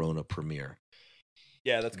Corona Premier.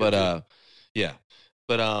 Yeah, that's good. But yeah,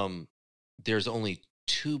 but there's only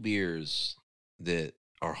 2 beers that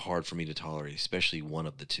are hard for me to tolerate, especially one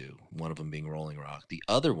of the 2. One of them being Rolling Rock. The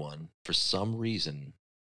other one, for some reason,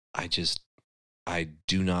 I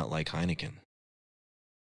do not like Heineken.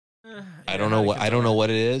 I don't know what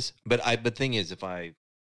it is, but the thing is, if I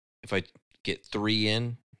get 3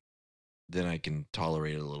 in, then I can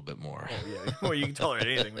tolerate it a little bit more. Oh, yeah. Well, you can tolerate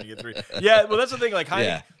anything when you get 3. Yeah, well, that's the thing. Like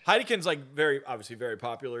Heineken's like obviously very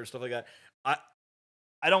popular and stuff like that.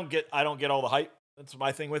 I don't get all the hype. That's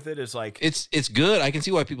my thing with it. Is like it's good. I can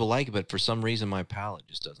see why people like it, but for some reason my palate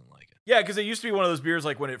just doesn't like it. Yeah, because it used to be one of those beers.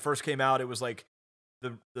 Like when it first came out, it was like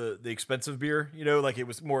the expensive beer, like it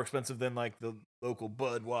was more expensive than like the local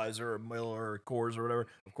Budweiser or Miller or Coors or whatever.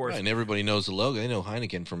 Of course, Right, and everybody knows the logo. They know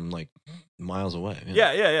Heineken from like miles away.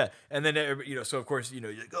 yeah. And then so of course, you're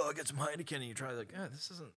like, oh, I get some Heineken, and you try like, this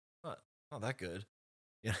isn't not that good.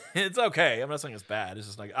 Yeah, it's okay. I'm not saying it's bad. It's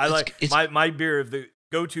just like my beer. The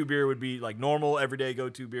go-to beer would be like normal everyday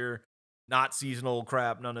go-to beer, not seasonal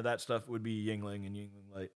crap. None of that stuff would be Yingling and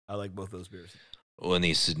Yingling Light. I like both those beers. When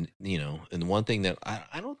these, and one thing that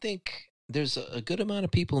I don't think there's a good amount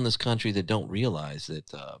of people in this country that don't realize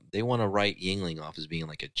that they want to write Yingling off as being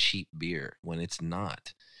like a cheap beer when it's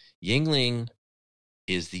not. Yingling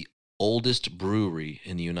is the oldest brewery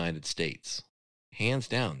in the United States, hands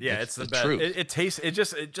down. Yeah, it's the best. It tastes. It's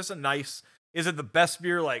just a nice. Is it the best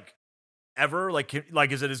beer like ever? Like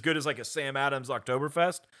is it as good as like a Sam Adams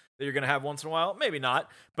Oktoberfest that you're gonna have once in a while? Maybe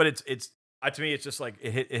not, but it's. To me, it's just like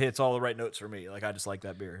it hits all the right notes for me. Like I just like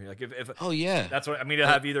that beer. Like if oh yeah, that's what I mean. To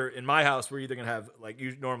have either in my house, we're either gonna have like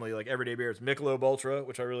normally like everyday beer. It's Michelob Ultra,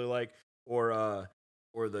 which I really like, or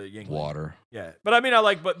the Yingling water. Yeah, but I mean I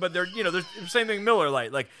like, but they're there's the same thing. Miller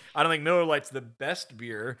Lite. Like I don't think Miller Lite's the best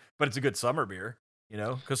beer, but it's a good summer beer.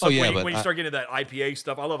 Because when you start getting that IPA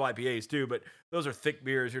stuff, I love IPAs too, but those are thick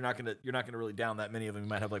beers. You're not gonna really down that many of them. You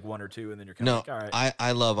might have like one or two, and then you're kind of like, all right.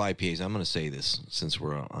 I love IPAs. I'm gonna say this since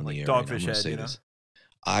we're on like the air. Dogfish Head, say this.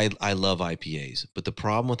 I love IPAs, but the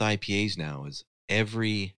problem with IPAs now is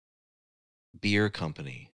every beer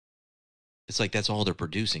company, it's like that's all they're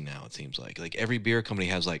producing now. It seems like every beer company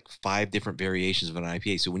has like 5 different variations of an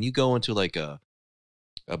IPA. So when you go into like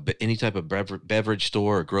any type of beverage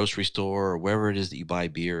store or grocery store or wherever it is that you buy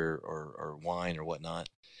beer or wine or whatnot,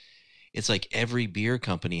 it's like every beer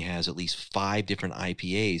company has at least 5 different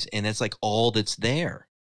IPAs, and that's like all that's there.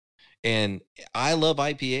 And I love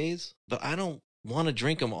IPAs, but I don't want to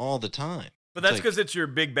drink them all the time. But that's because it's your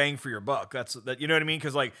big bang for your buck. That's that. You know what I mean?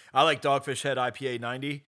 Because like I like Dogfish Head IPA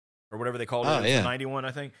 90 or whatever they call it. Oh, yeah. 91,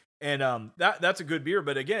 I think. And that's a good beer.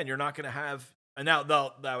 But again, you're not going to have. And now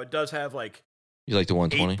it does have like. You like the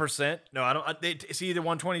 120? 8%? No, I don't. See, the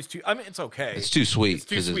 120 is too. I mean, it's okay. It's too sweet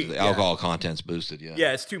because the alcohol content's boosted. Yeah.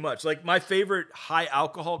 Yeah, it's too much. Like my favorite high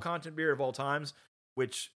alcohol content beer of all times,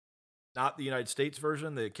 which not the United States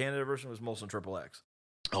version, the Canada version was Molson Triple X.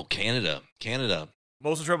 Oh, Canada.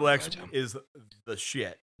 Molson Triple X is the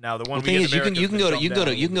shit. Now the one the thing is, you can go to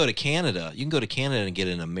Canada. You can go to Canada and get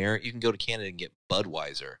an American. You can go to Canada and get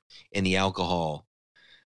Budweiser, and the alcohol,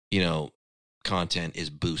 content is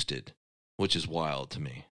boosted, which is wild to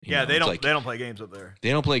me. They don't play games up there. They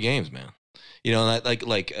don't play games, man. And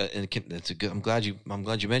that's a good. I'm glad you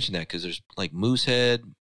mentioned that because there's like Moosehead,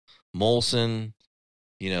 Molson,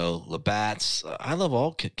 Labatt's. I love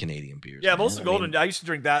all Canadian beers. Yeah, Molson Golden. I used to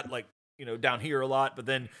drink that down here a lot, but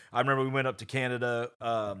then I remember we went up to Canada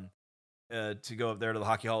to go up there to the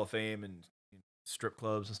Hockey Hall of Fame and strip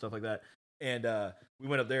clubs and stuff like that. And we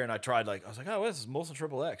went up there and I tried I was like, oh, this is Molson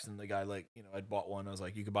Triple X. And the guy I'd bought one. I was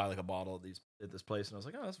like, you could buy like a bottle of these at this place. And I was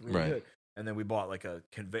like, oh, that's really good. And then we bought like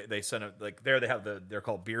they sent it there. They have they're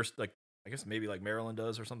called beer. I guess maybe like Maryland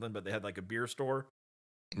does or something, but they had like a beer store.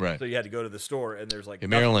 Right. So you had to go to the store and there's like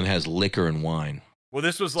Maryland has liquor and wine. Well,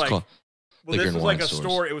 this was like. Well, this was like a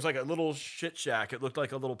store. It was like a little shit shack. It looked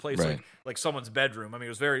like a little place, like someone's bedroom. I mean,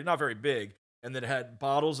 it was not very big. And then it had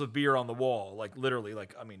bottles of beer on the wall, like literally,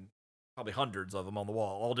 probably hundreds of them on the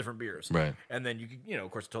wall, all different beers. Right. And then you could, of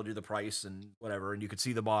course, it told you the price and whatever, and you could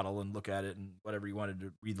see the bottle and look at it and whatever you wanted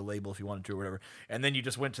to read the label if you wanted to or whatever. And then you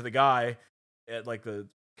just went to the guy at like the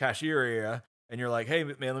cashier area. And you're like, hey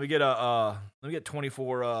man, let me get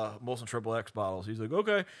 24 Molson Triple X bottles. He's like,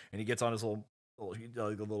 okay. And he gets on his little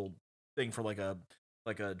thing for like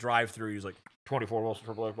a drive-through. He's like 24 Molson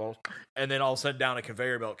Triple X bottles, and then all of a sudden down a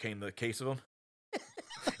conveyor belt came the case of them,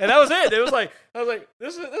 and that was it. It was like I was like,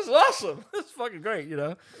 this is awesome. This is fucking great,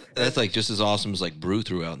 That's like just as awesome as like Brew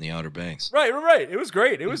threw out in the Outer Banks. Right. It was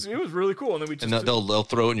great. It was really cool. And then they'll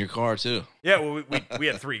throw it in your car too. Yeah. Well, we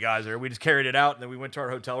had 3 guys there. We just carried it out, and then we went to our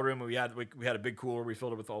hotel room, and we had a big cooler. We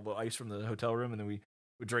filled it with all the ice from the hotel room, and then we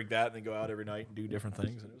would drink that, and then go out every night and do different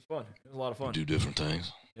things, and it was fun. It was a lot of fun. Do different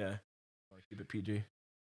things. Yeah. Keep it PG.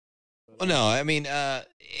 Well, no, I mean,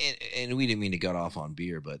 and we didn't mean to get off on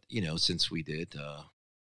beer, but since we did,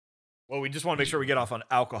 well, we just want to make sure we get off on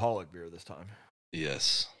alcoholic beer this time.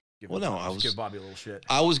 Yes. Give Bobby a little shit.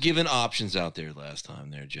 I was giving options out there last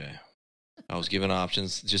time, there, Jay. I was giving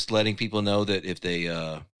options, just letting people know that if they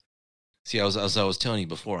see, as I was telling you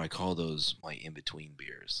before, I call those my in between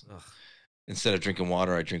beers. Ugh. Instead of drinking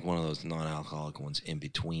water, I drink one of those non-alcoholic ones in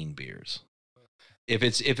between beers. If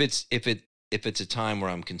it's a time where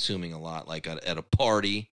I'm consuming a lot, like at a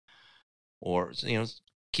party, or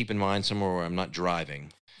keep in mind somewhere where I'm not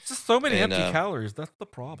driving. It's just so many And, empty calories. That's the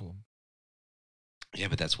problem. Yeah,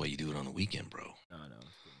 but that's why you do it on the weekend, bro. No,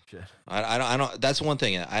 shit. I don't. That's one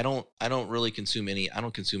thing. I don't really consume any. I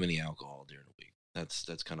don't consume any alcohol during the week.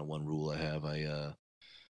 That's kind of one rule I have.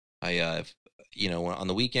 If, on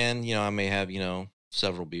the weekend, I may have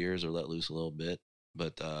several beers or let loose a little bit.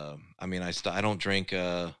 But I mean, I don't drink.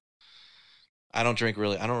 I don't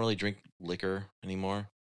really drink liquor anymore.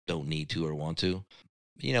 Don't need to or want to.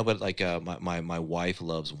 But like my wife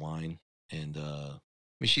loves wine, and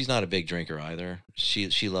I mean, she's not a big drinker either.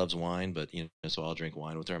 She loves wine, but so I'll drink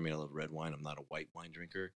wine with her. I mean, I love red wine. I'm not a white wine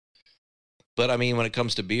drinker. But I mean, when it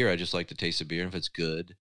comes to beer, I just like to taste the beer if it's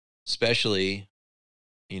good, especially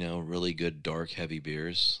really good dark heavy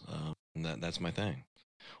beers. And that's my thing.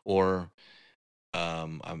 Or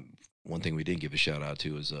one thing we did give a shout out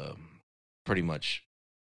to is pretty much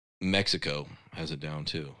Mexico has it down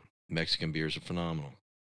too. Mexican beers are phenomenal.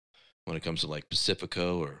 When it comes to like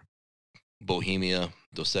Pacifico or Bohemia,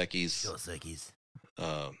 Dos Equis,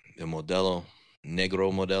 El Modelo,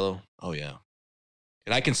 Negro Modelo. Oh yeah,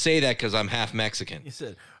 and I can say that because I'm half Mexican. You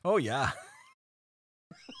said, "Oh yeah."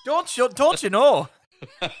 Don't you know?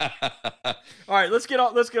 All right, let's get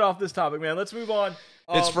off this topic, man. Let's move on.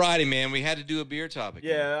 It's Friday, man. We had to do a beer topic.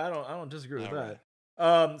 Yeah, man. I don't disagree with that.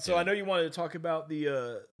 Right. So I know you wanted to talk about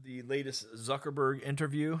the latest Zuckerberg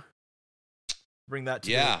interview. Bring that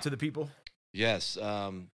to the people. Yes,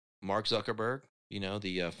 Mark Zuckerberg,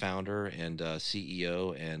 the founder and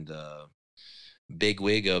CEO and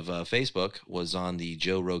bigwig of Facebook, was on the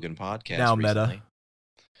Joe Rogan podcast now recently. Meta.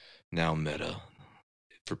 Now Meta.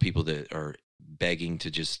 For people that are begging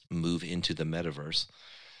to just move into the metaverse.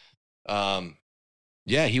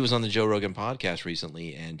 Yeah, he was on the Joe Rogan podcast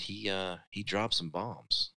recently, and he dropped some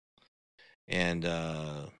bombs. And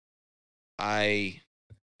I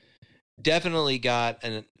definitely got,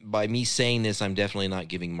 and by me saying this, I'm definitely not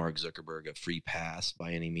giving Mark Zuckerberg a free pass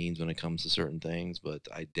by any means when it comes to certain things, but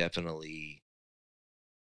I definitely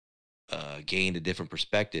gained a different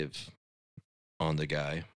perspective on the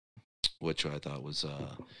guy, which I thought was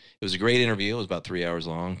it was a great interview. It was about 3 hours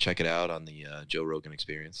long. Check it out on the Joe Rogan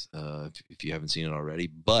Experience if you haven't seen it already.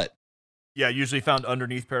 But yeah, usually found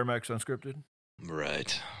underneath Paramedics Unscripted.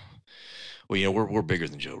 Right. Well, we're bigger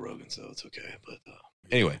than Joe Rogan, so it's okay. But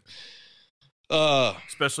anyway,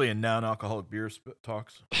 especially in non-alcoholic beer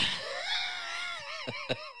talks.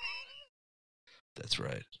 That's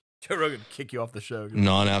right. Joe Rogan would kick you off the show.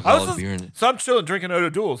 Non-alcoholic beer. So I'm still drinking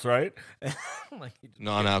Odo Duels, right? Like,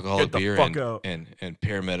 non-alcoholic beer and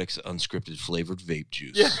Paramedics Unscripted flavored vape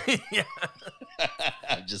juice. Yeah.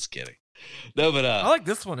 I'm just kidding. No, but I like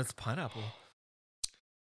this one. It's pineapple.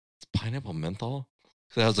 It's pineapple menthol?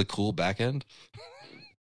 So that was a cool back end.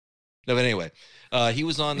 No, but anyway, he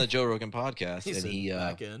was on the Joe Rogan podcast, and he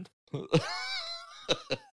back end.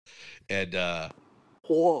 And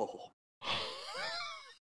whoa.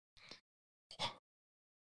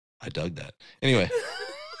 I dug that.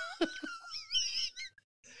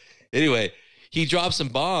 Anyway, he dropped some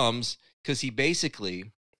bombs because he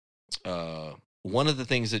basically, one of the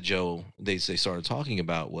things that they started talking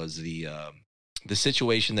about was the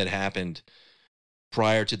situation that happened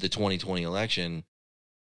prior to the 2020 election,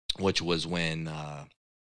 which was when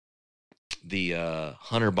the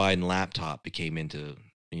Hunter Biden laptop came into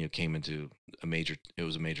a major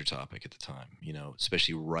topic at the time,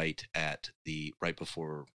 especially right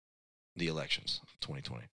before the elections of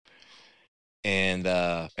 2020. And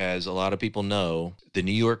as a lot of people know, the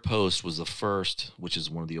New York Post was the first, which is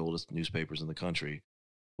one of the oldest newspapers in the country,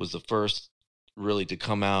 was the first really to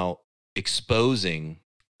come out exposing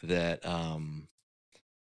that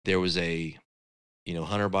there was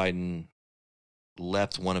Hunter Biden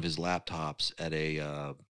left one of his laptops at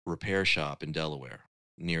a repair shop in Delaware,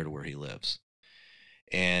 near to where he lives.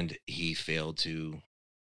 And he failed to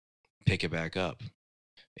pick it back up.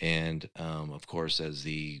 And of course, as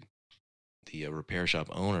the repair shop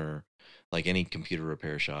owner, like any computer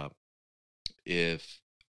repair shop, if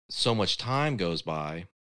so much time goes by,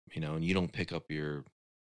 and you don't pick up your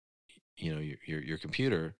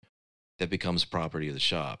computer, that becomes property of the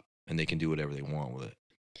shop, and they can do whatever they want with it.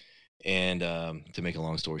 And to make a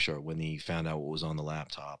long story short, when he found out what was on the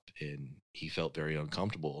laptop, and he felt very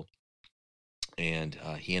uncomfortable, and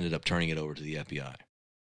he ended up turning it over to the FBI,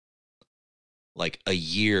 like a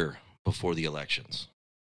year before the elections.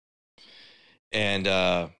 And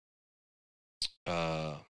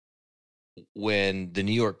when the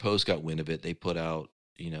New York Post got wind of it, they put out,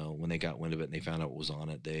 when they got wind of it and they found out what was on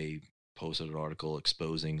it, they posted an article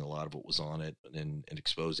exposing a lot of what was on it, and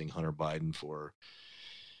exposing Hunter Biden for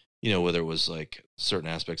whether it was like certain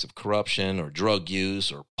aspects of corruption or drug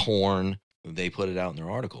use or porn, they put it out in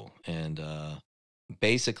their article. And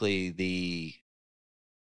basically, the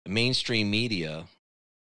mainstream media,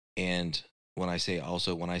 and when I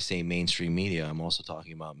say mainstream media, I'm also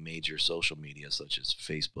talking about major social media such as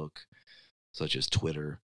Facebook, such as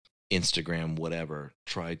Twitter, Instagram, whatever,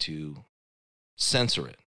 try to censor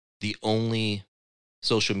it. The only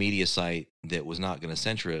social media site that was not going to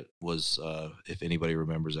censor it was, if anybody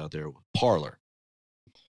remembers out there, Parler.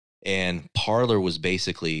 And Parler was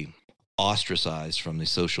basically ostracized from the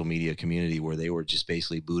social media community, where they were just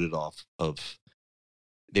basically booted off of,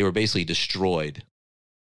 they were basically destroyed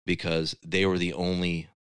because they were the only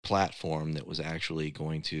platform that was actually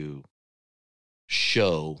going to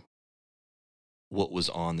show what was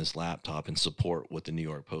on this laptop and support what the New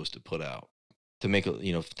York Post had put out. To make it,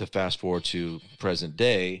 to fast forward to present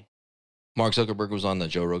day, Mark Zuckerberg was on the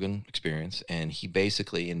Joe Rogan Experience, and he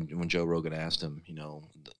basically, and when Joe Rogan asked him,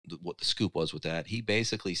 what the scoop was with that, he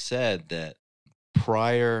basically said that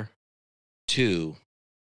prior to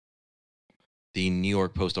the New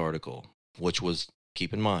York Post article, which was,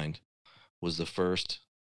 keep in mind, was the first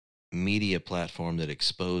media platform that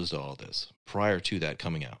exposed all this, prior to that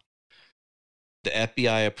coming out, the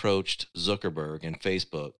FBI approached Zuckerberg and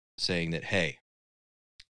Facebook saying that, hey,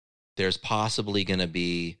 there's possibly going to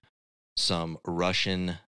be some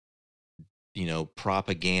Russian,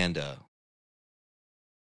 propaganda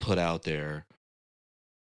put out there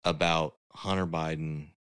about Hunter Biden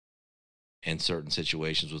and certain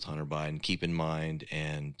situations with Hunter Biden. Keep in mind,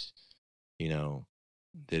 and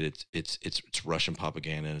that it's Russian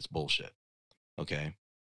propaganda and it's bullshit. Okay,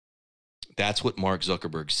 that's what Mark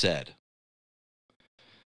Zuckerberg said.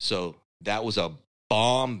 So that was a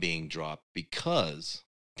bomb being dropped because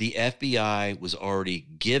the FBI was already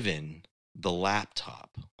given the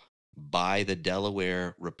laptop by the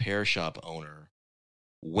Delaware repair shop owner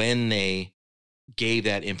when they gave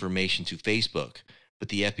that information to Facebook. But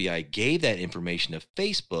the FBI gave that information to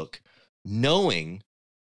Facebook knowing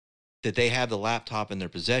that they have the laptop in their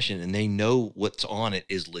possession and they know what's on it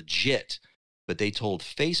is legit. But they told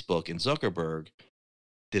Facebook and Zuckerberg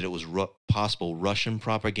that it was possible Russian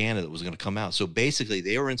propaganda that was going to come out. So basically,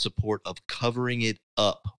 they were in support of covering it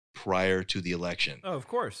up prior to the election. Oh, of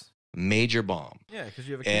course. Major bomb. Yeah, because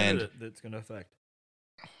you have a candidate that's going to affect.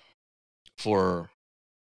 For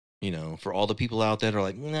all the people out there that are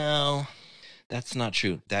like, no, that's not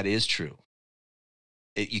true. That is true.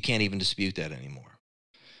 You can't even dispute that anymore.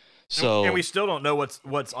 So, and we still don't know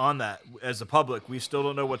what's on that as a public. We still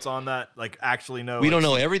don't know what's on that. Like, actually know. We don't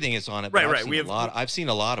know everything that's on it. But Right. I've seen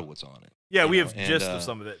a lot of what's on it. Yeah, we have gist of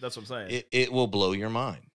some of it. That's what I'm saying. It will blow your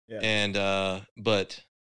mind. Yeah. And but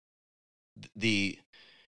the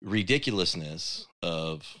ridiculousness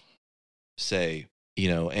of, say,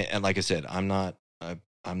 and like I said, I'm not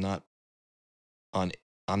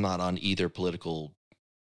on either political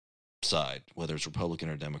side, whether it's Republican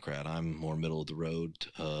or Democrat. I'm more middle of the road.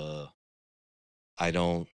 I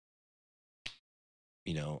don't,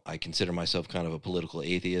 I consider myself kind of a political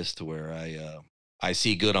atheist, to where I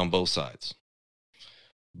see good on both sides.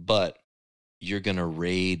 But you're going to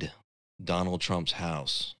raid Donald Trump's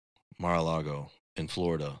house, Mar-a-Lago in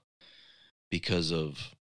Florida, because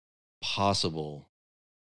of possible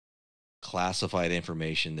classified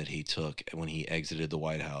information that he took when he exited the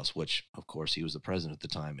White House, which, of course, he was the president at the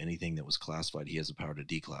time. Anything that was classified, he has the power to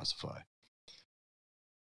declassify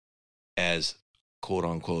as, quote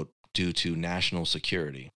unquote, due to national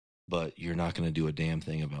security. But you're not going to do a damn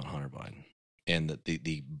thing about Hunter Biden and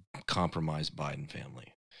the compromised Biden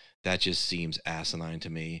family. That just seems asinine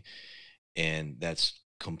to me. And that's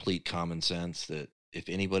complete common sense, that if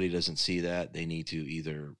anybody doesn't see that, they need to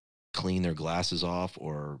either clean their glasses off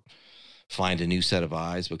or find a new set of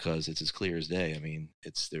eyes, because it's as clear as day. I mean,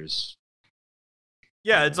 there's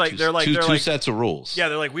like two sets of rules. Yeah,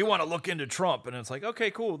 they're like, we want to look into Trump, and it's like, okay,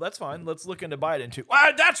 cool, that's fine. Let's look into Biden too.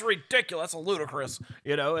 Ah, that's ridiculous. That's ludicrous.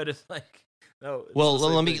 And it's like, no. Well,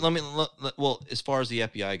 well, as far as the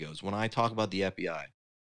FBI goes, when I talk about the FBI,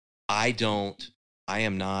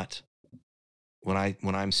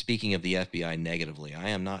 when I'm speaking of the FBI negatively, I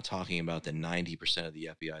am not talking about the 90% of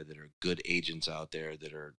the FBI that are good agents out there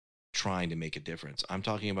that are trying to make a difference. I'm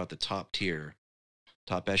talking about the top tier,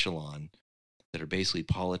 top echelon, that are basically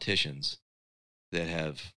politicians that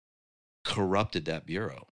have corrupted that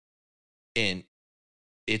bureau. And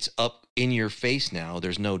it's up in your face now.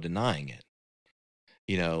 There's no denying it.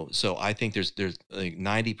 So I think there's like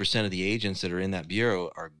 90% of the agents that are in that bureau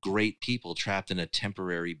are great people trapped in a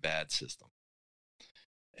temporary bad system.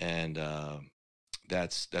 And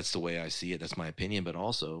that's the way I see it. That's my opinion. But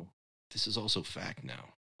also, this is also fact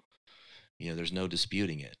now. There's no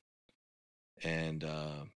disputing it. And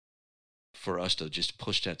for us to just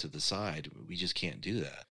push that to the side, we just can't do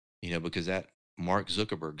that. Because that Mark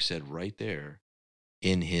Zuckerberg said right there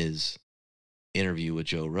in his interview with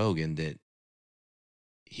Joe Rogan that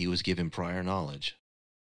he was given prior knowledge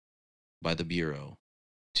by the Bureau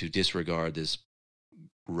to disregard this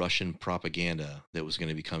Russian propaganda that was going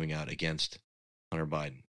to be coming out against Hunter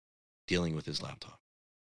Biden dealing with his laptop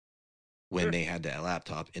when Sure. they had that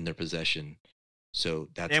laptop in their possession. So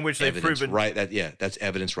that's And which they've evidence, proven- right? That's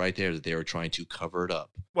evidence right there that they were trying to cover it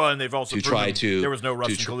up. Well, and they've also To proven try to- there was no to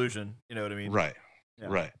Russian tr- collusion. You know what I mean? Right. Yeah.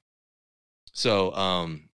 Right. So,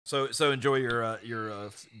 So enjoy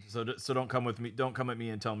your so don't come with me. Don't come at me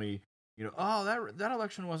and tell me oh that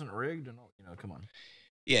election wasn't rigged and come on.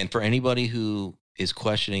 yeah, and for anybody who is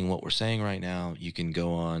questioning what we're saying right now, you can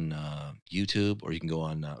go on YouTube, or you can go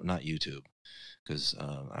on not YouTube, because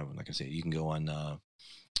I'm not gonna say it. You can go on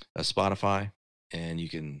Spotify, and you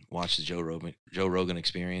can watch the Joe Rogan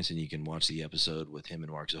Experience, and you can watch the episode with him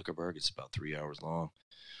and Mark Zuckerberg. It's about 3 hours long,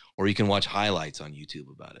 or you can watch highlights on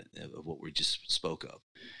YouTube about it, of what we just spoke of,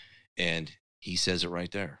 and he says it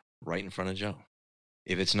right there, right in front of Joe.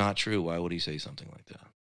 If it's not true, why would he say something like that?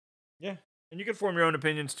 Yeah, and you can form your own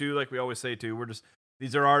opinions too, like we always say too.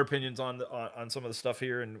 These are our opinions on some of the stuff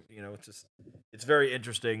here, and it's very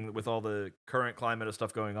interesting with all the current climate of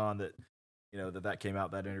stuff going on that that came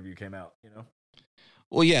out, that interview came out.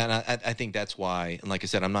 Well, yeah, and I think that's why, and like I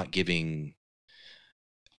said, I'm not giving,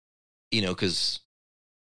 because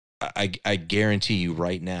I guarantee you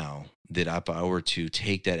right now that if I were to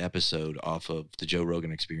take that episode off of the Joe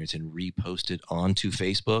Rogan Experience and repost it onto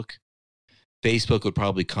Facebook, Facebook would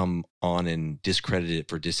probably come on and discredit it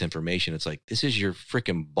for disinformation. It's like, this is your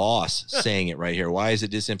freaking boss saying it right here. Why is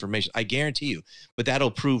it disinformation? I guarantee you. But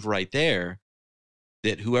that'll prove right there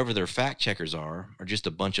that whoever their fact checkers are just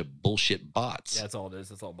a bunch of bullshit bots. Yeah, that's all it is.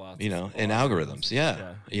 That's all bots. And algorithms.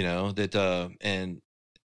 Yeah.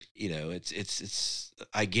 It's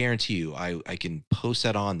I guarantee you, I can post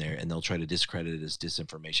that on there and they'll try to discredit it as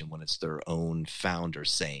disinformation when it's their own founder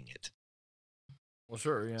saying it. Well,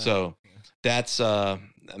 sure, yeah. So that's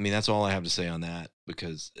that's all I have to say on that,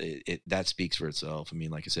 because it that speaks for itself. I mean,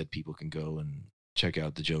 like I said, people can go and check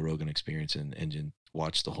out the Joe Rogan Experience and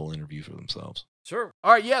watch the whole interview for themselves. Sure.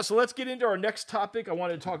 All right, yeah, so let's get into our next topic. I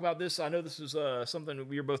wanted to talk about this. I know this is something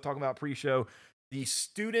we were both talking about pre-show. The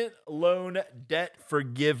student loan debt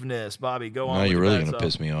forgiveness. Bobby, go on. Now with you're your really bad going to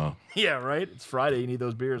self. piss me off. Yeah, right? It's Friday. You need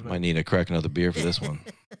those beers, man. Might need to crack another beer for this one.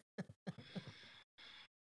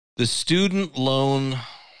 The student loan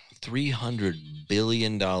 $300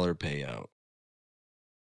 billion payout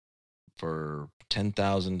for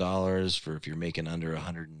 $10,000 for if you're making under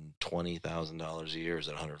 $120,000 a year. Is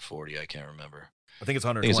it $140? I can't remember. I think it's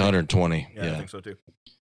 120. I think it's 120. Yeah, I think so too.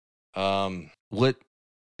 What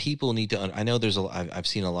people need to I know there's I've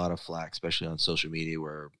seen a lot of flack, especially on social media,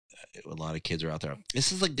 where a lot of kids are out there.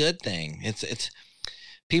 This is a good thing. It's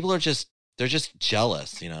people are they're just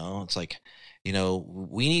jealous. It's like,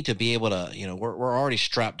 we need to be able to, we're already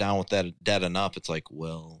strapped down with that debt enough. It's like,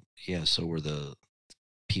 well, yeah, so were the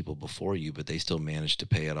people before you, but they still managed to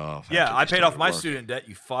pay it off. Yeah, I paid off my student debt,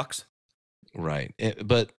 you fucks. Right.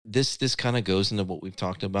 But this kind of goes into what we've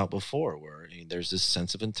talked about before, where there's this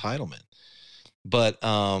sense of entitlement. But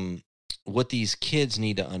what these kids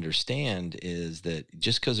need to understand is that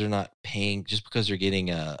just because they're not paying, just because they're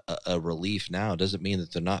getting a relief now, doesn't mean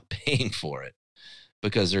that they're not paying for it,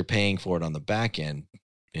 because they're paying for it on the back end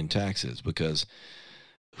in taxes. Because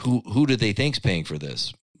who do they think's paying for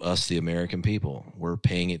this? Us, the American people. We're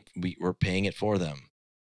paying it. We're paying it for them.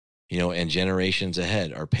 And generations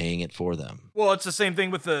ahead are paying it for them. Well, it's the same thing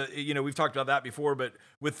with the, we've talked about that before, but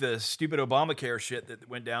with the stupid Obamacare shit that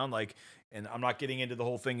went down, and I'm not getting into the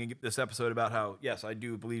whole thing in this episode about how, yes, I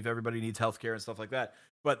do believe everybody needs healthcare and stuff like that.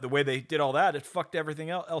 But the way they did all that, it fucked everything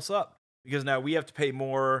else up, because now we have to pay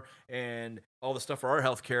more and all the stuff for our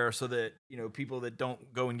healthcare so that, people that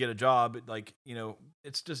don't go and get a job,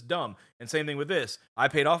 it's just dumb. And same thing with this. I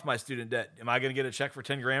paid off my student debt. Am I going to get a check for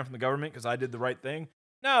 10 grand from the government because I did the right thing?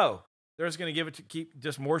 No, they're just going to give it to keep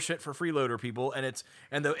just more shit for freeloader people. And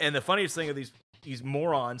the funniest thing of these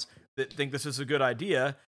morons that think this is a good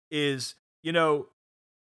idea is,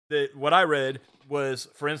 that what I read was,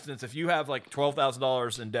 for instance, if you have like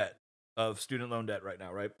 $12,000 in debt of student loan debt right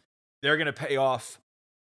now, right? They're going to pay off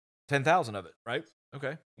 10,000 of it, right?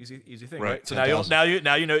 Okay, easy thing, right? So now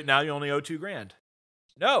you only owe $2 grand.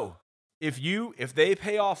 No, if they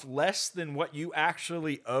pay off less than what you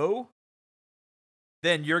actually owe,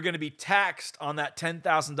 then you're going to be taxed on that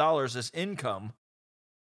 $10,000 as income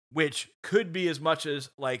which could be as much as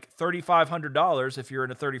like $3,500 if you're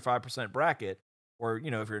in a 35% bracket, or if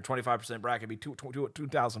you're in a 25% bracket, it'd be $2,500,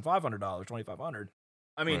 $2,500.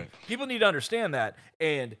 I mean, Right. people need to understand that.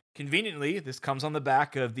 And conveniently, this comes on the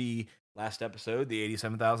back of the last episode, the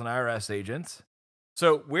 87,000 IRS agents.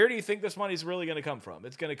 So where do you think this money is really going to come from?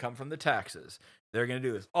 It's going to come from the taxes. They're going to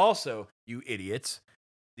do this. Also, you idiots,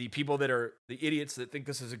 the people that are the idiots that think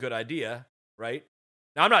this is a good idea, right?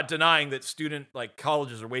 Now, I'm not denying that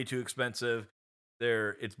colleges are way too expensive.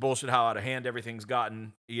 It's bullshit how out of hand everything's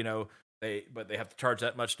gotten, but they have to charge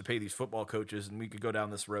that much to pay these football coaches, and we could go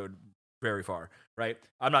down this road very far, right?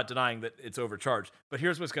 I'm not denying that it's overcharged, but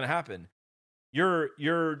here's what's going to happen.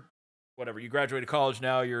 You're whatever, you graduated college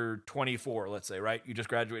now, you're 24, let's say, right? You just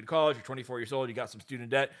graduated college, you're 24 years old, you got some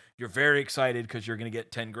student debt, you're very excited because you're going to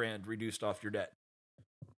get 10 grand reduced off your debt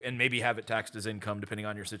and maybe have it taxed as income depending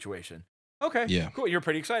on your situation. Okay, Yeah. cool. You're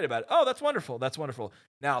pretty excited about it. Oh, that's wonderful. That's wonderful.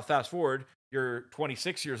 Now, fast forward, you're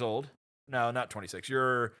 26 years old. No, not 26.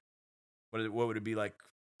 You're, what would it be, like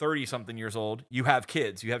 30-something years old. You have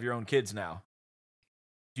kids. You have your own kids now.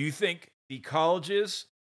 Do you think the colleges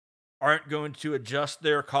aren't going to adjust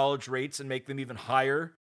their college rates and make them even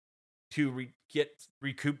higher to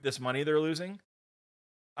recoup this money they're losing?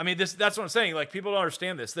 I mean, that's what I'm saying. Like, people don't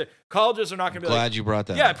understand this. The colleges are not going to be Glad you brought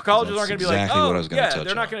that yeah, up, 'cause colleges that's aren't going to be exactly like, what I was oh, gonna yeah, touch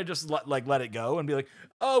they're not on. going to just let it go and be like,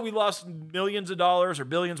 oh, we lost millions of dollars or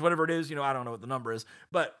billions, whatever it is. I don't know what the number is,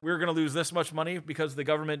 but we're going to lose this much money because the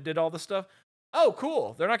government did all this stuff. Oh,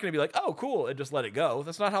 cool. They're not going to be like, oh, cool, and just let it go.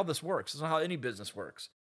 That's not how this works. It's not how any business works.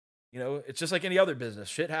 It's just like any other business.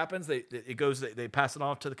 Shit happens. They pass it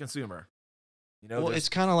off to the consumer. Well, it's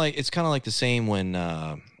kind of like the same when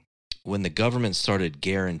the government started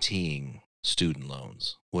guaranteeing student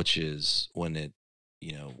loans, which is when it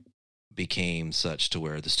became such to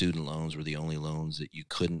where the student loans were the only loans that you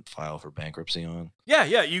couldn't file for bankruptcy on. Yeah.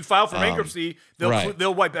 You file for bankruptcy, right.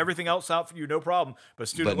 they'll wipe everything else out for you, no problem. But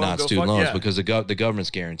student loans, not student loans, because the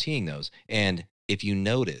government's guaranteeing those. And if you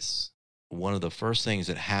notice, one of the first things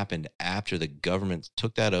that happened after the government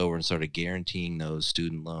took that over and started guaranteeing those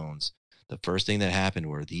student loans, the first thing that happened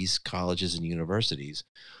were these colleges and universities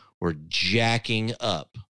were jacking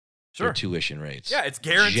up their tuition rates. Yeah, it's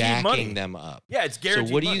guaranteed money. Jacking them up. Yeah, it's guaranteed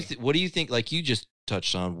So money. what do you think, like you just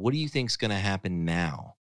touched on, what do you think's going to happen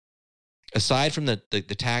now? Aside from the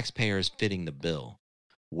taxpayers fitting the bill,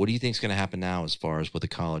 what do you think's going to happen now as far as what the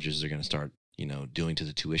colleges are going to start, doing to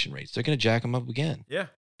the tuition rates? They're going to jack them up again. Yeah.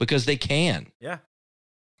 Because they can. Yeah.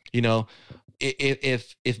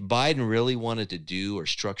 If Biden really wanted to do or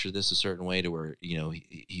structure this a certain way to where,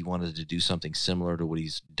 he wanted to do something similar to what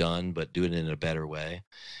he's done, but do it in a better way.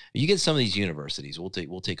 You get some of these universities. We'll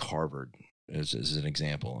take Harvard as an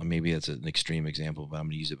example. And maybe that's an extreme example, but I'm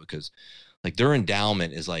going to use it because like their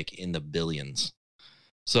endowment is like in the billions.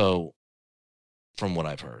 So from what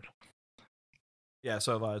I've heard. Yeah.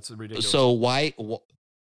 So it's ridiculous. So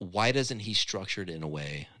why doesn't he structure it in a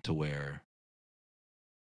way to where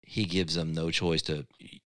he gives them no choice to?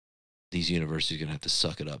 These universities are going to have to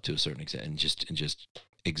suck it up to a certain extent and just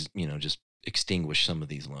extinguish some of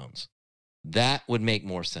these loans. That would make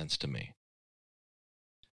more sense to me.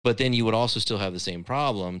 But then you would also still have the same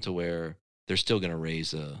problem to where they're still going to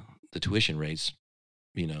raise the tuition rates,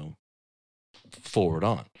 forward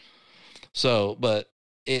on. So, but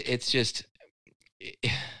it's just.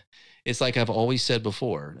 It's like I've always said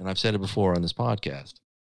before, and I've said it before on this podcast.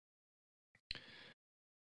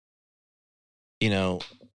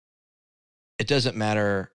 It doesn't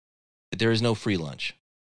matter. There is no free lunch.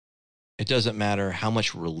 It doesn't matter how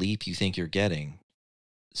much relief you think you're getting.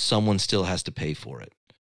 Someone still has to pay for it.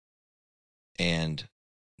 And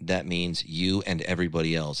that means you and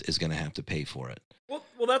everybody else is going to have to pay for it.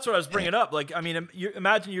 Well, that's what I was bringing up. Like, I mean,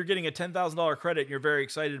 imagine you're getting a $10,000 credit and you're very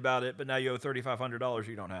excited about it, but now you owe $3,500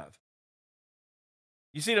 you don't have.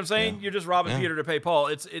 You see what I'm saying? Yeah. You're just robbing Peter to pay Paul.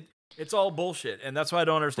 It's all bullshit, and that's why I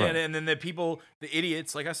don't understand Right. it. And then the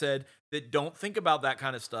idiots, like I said, that don't think about that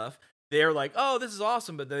kind of stuff, they're like, oh, this is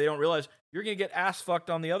awesome, but they don't realize you're going to get ass fucked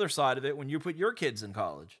on the other side of it when you put your kids in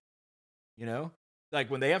college.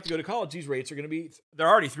 Like when they have to go to college, these rates are going to be, they're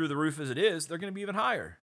already through the roof as it is. They're going to be even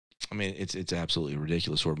higher. I mean, it's absolutely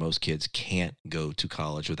ridiculous where most kids can't go to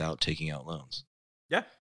college without taking out loans. Yeah.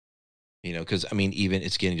 Because I mean, even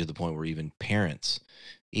it's getting to the point where even parents,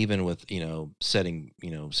 even with setting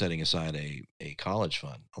aside a college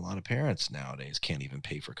fund, a lot of parents nowadays can't even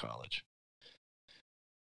pay for college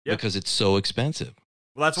because it's so expensive.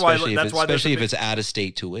 Well, especially if it's out of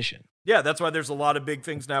state tuition. Yeah, that's why there's a lot of big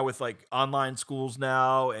things now with like online schools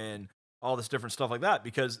now and all this different stuff like that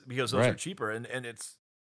because those are cheaper and it's,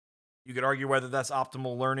 you could argue whether that's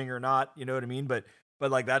optimal learning or not, you know what I mean? But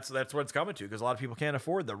But like that's what it's coming to, because a lot of people can't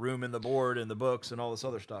afford the room and the board and the books and all this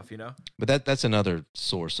other stuff, you know. But that's another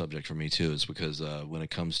sore subject for me too, is because when it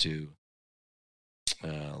comes to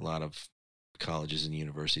a lot of colleges and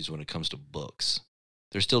universities, when it comes to books,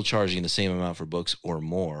 they're still charging the same amount for books or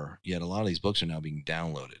more. Yet a lot of these books are now being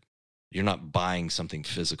downloaded. You're not buying something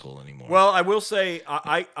physical anymore. Well, I will say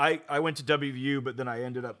I went to WVU, but then I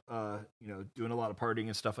ended up doing a lot of partying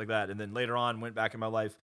and stuff like that, and then later on went back in my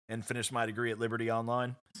life and finished my degree at Liberty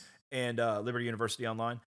Online and Liberty University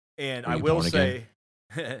Online. And Were I you will born say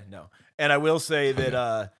no, and I will say that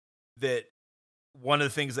Okay. that one of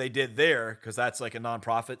the things they did there, because that's like a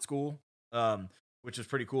nonprofit school, which is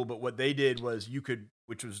pretty cool. But what they did was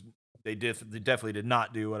they definitely did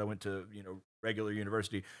not do what I went to, regular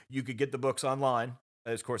university. You could get the books online,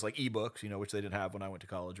 as of course, like ebooks, which they didn't have when I went to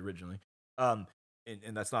college originally. Um,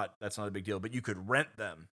 and that's not a big deal. But you could rent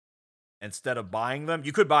them instead of buying them.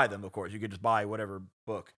 You could buy them, of course. You could just buy whatever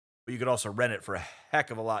book, but you could also rent it for a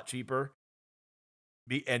heck of a lot cheaper.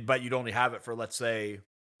 But you'd only have it for, let's say,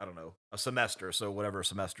 I don't know, a semester. So whatever a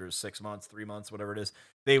semester is, 6 months, 3 months, whatever it is,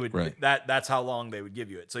 they would Right. that's how long they would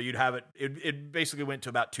give you it. So you'd have it. It basically went to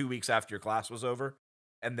about 2 weeks after your class was over,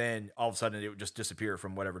 and then all of a sudden it would just disappear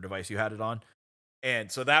from whatever device you had it on.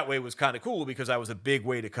 And so that way was kind of cool, because that was a big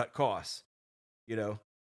way to cut costs, you know,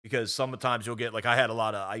 because sometimes you'll get, like,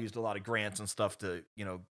 I used a lot of grants and stuff to,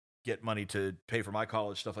 get money to pay for my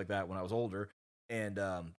college, stuff like that when I was older. And,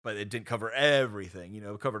 but it didn't cover everything,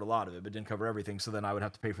 it covered a lot of it, but didn't cover everything. So then I would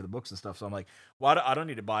have to pay for the books and stuff. So I'm like, well, I don't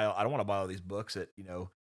need to I don't want to buy all these books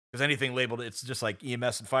because anything labeled, it's just like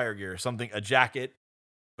EMS and fire gear, a jacket,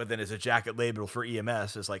 but then it's a jacket labeled for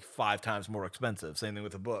EMS is like 5 times more expensive. Same thing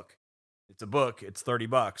with a book. It's a book. It's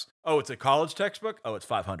 $30. Oh, it's a college textbook. Oh, it's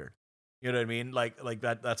 500. You know what I mean? Like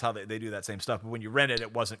that. That's how they do that same stuff. But when you rent it,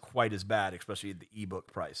 it wasn't quite as bad, especially the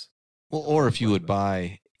ebook price. Well, It or wasn't if you quite as would bad.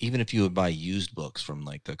 buy, even if you would buy used books from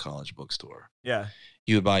like the college bookstore, Yeah,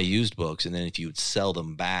 you would buy used books, and then if you would sell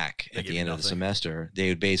them back they at give the you end of the nothing. semester, they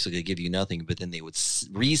would basically give you nothing, but then they would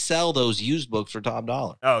resell those used books for top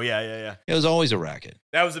dollar. Oh yeah, yeah, yeah. It was always a racket.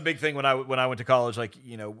 That was a big thing when I went to college. Like,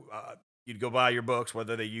 you'd go buy your books,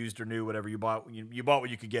 whether they used or new, whatever you bought. You bought what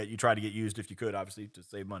you could get. You tried to get used if you could, obviously, to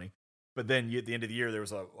save money. But then at the end of the year, there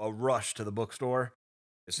was a rush to the bookstore.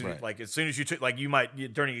 Right. As soon as you took, like,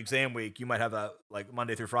 during exam week, you might have like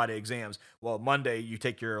Monday through Friday exams. Well, Monday you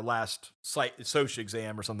take your last social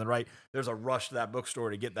exam or something, right? There's a rush to that bookstore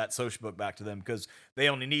to get that social book back to them, because they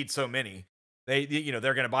only need so many. They're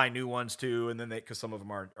going to buy new ones too, and then because some of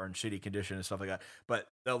them are in shitty condition and stuff like that. But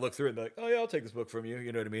they'll look through it and be like, "Oh yeah, I'll take this book from you."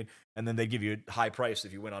 You know what I mean? And then they give you a high price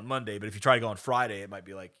if you went on Monday. But if you try to go on Friday, it might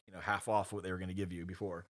be like, half off what they were going to give you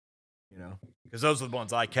before. Because those are the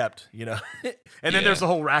ones I kept. And then there's Yeah. the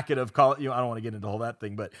whole racket of college. I don't want to get into all that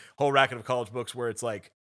thing, but whole racket of college books where it's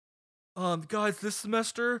like, guys, this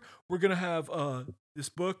semester we're gonna have this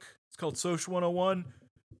book. It's called Social 101,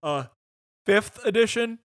 5th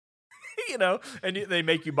edition. And they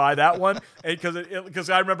make you buy that one, and because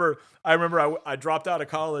I dropped out of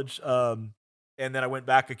college, and then I went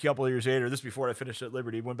back a couple of years later. This is before I finished at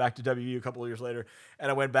Liberty. Went back to WU a couple of years later,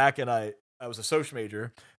 and I went back and I was a social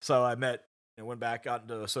major, so I met and went back, got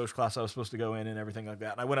into a social class I was supposed to go in and everything like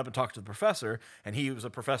that. And I went up and talked to the professor, and he was a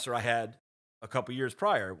professor I had a couple years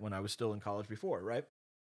prior when I was still in college before, right?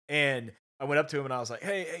 And I went up to him and I was like,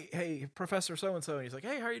 hey, Professor so and so. And he's like,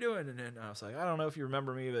 hey, how are you doing? And then I was like, I don't know if you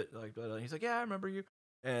remember me, but like, he's like, yeah, I remember you.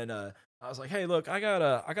 And I was like, hey, look, I got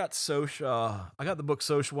the book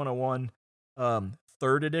Social 101,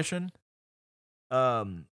 3rd edition.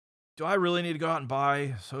 Do I really need to go out and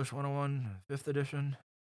buy Social 101 5th edition?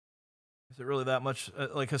 Is it really that much?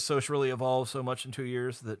 Has Social really evolved so much in 2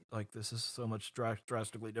 years that like this is so much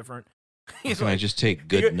drastically different? Or He's can I like, just take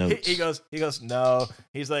good he notes? goes, no.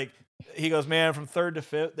 He goes, man, from 3rd to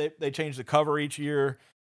 5th, they change the cover each year,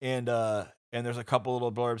 and there's a couple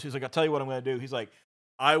little blurbs. He's like, I'll tell you what I'm gonna do. He's like,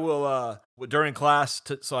 I will during class,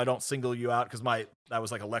 so I don't single you out, because that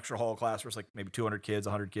was like a lecture hall class where it's like maybe 200 kids,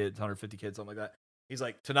 100 kids, 150 kids, something like that. He's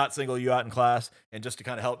like, to not single you out in class, and just to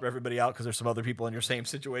kind of help everybody out, because there's some other people in your same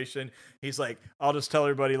situation. He's like, I'll just tell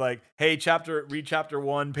everybody, like, hey, read chapter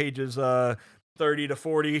 1, pages 30 to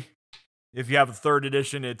 40. If you have a 3rd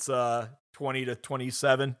edition, it's 20 to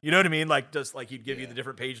 27. You know what I mean? Like, just like he'd give you the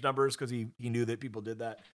different page numbers, because he knew that people did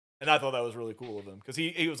that. And I thought that was really cool of him, because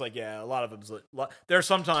he was like, yeah, a lot of them. There's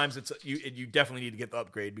sometimes you definitely need to get the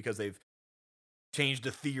upgrade because they've changed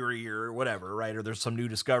a theory or whatever, right? Or there's some new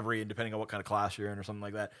discovery, and depending on what kind of class you're in or something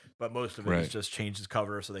like that. But most of it is Right. just change his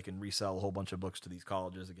cover so they can resell a whole bunch of books to these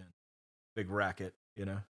colleges again. Big racket.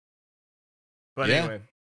 But Yeah. anyway,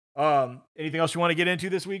 anything else you want to get into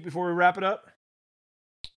this week before we wrap it up?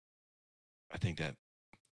 I think that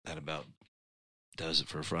about does it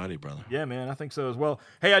for Friday, brother. Yeah, man, I think so as well.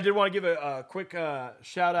 Hey, I did want to give a quick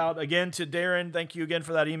shout out again to Darren. Thank you again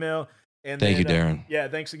for that email. And Thank you, then, Darren. yeah,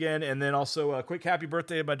 thanks again. And then also a quick happy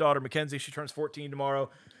birthday to my daughter, Mackenzie. She turns 14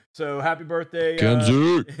 tomorrow. So happy birthday.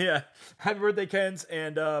 Kenzie. Yeah, happy birthday, Kens.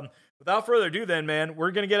 And without further ado then, man,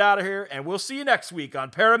 we're going to get out of here. And we'll see you next week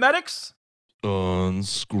on Paramedics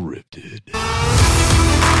Unscripted.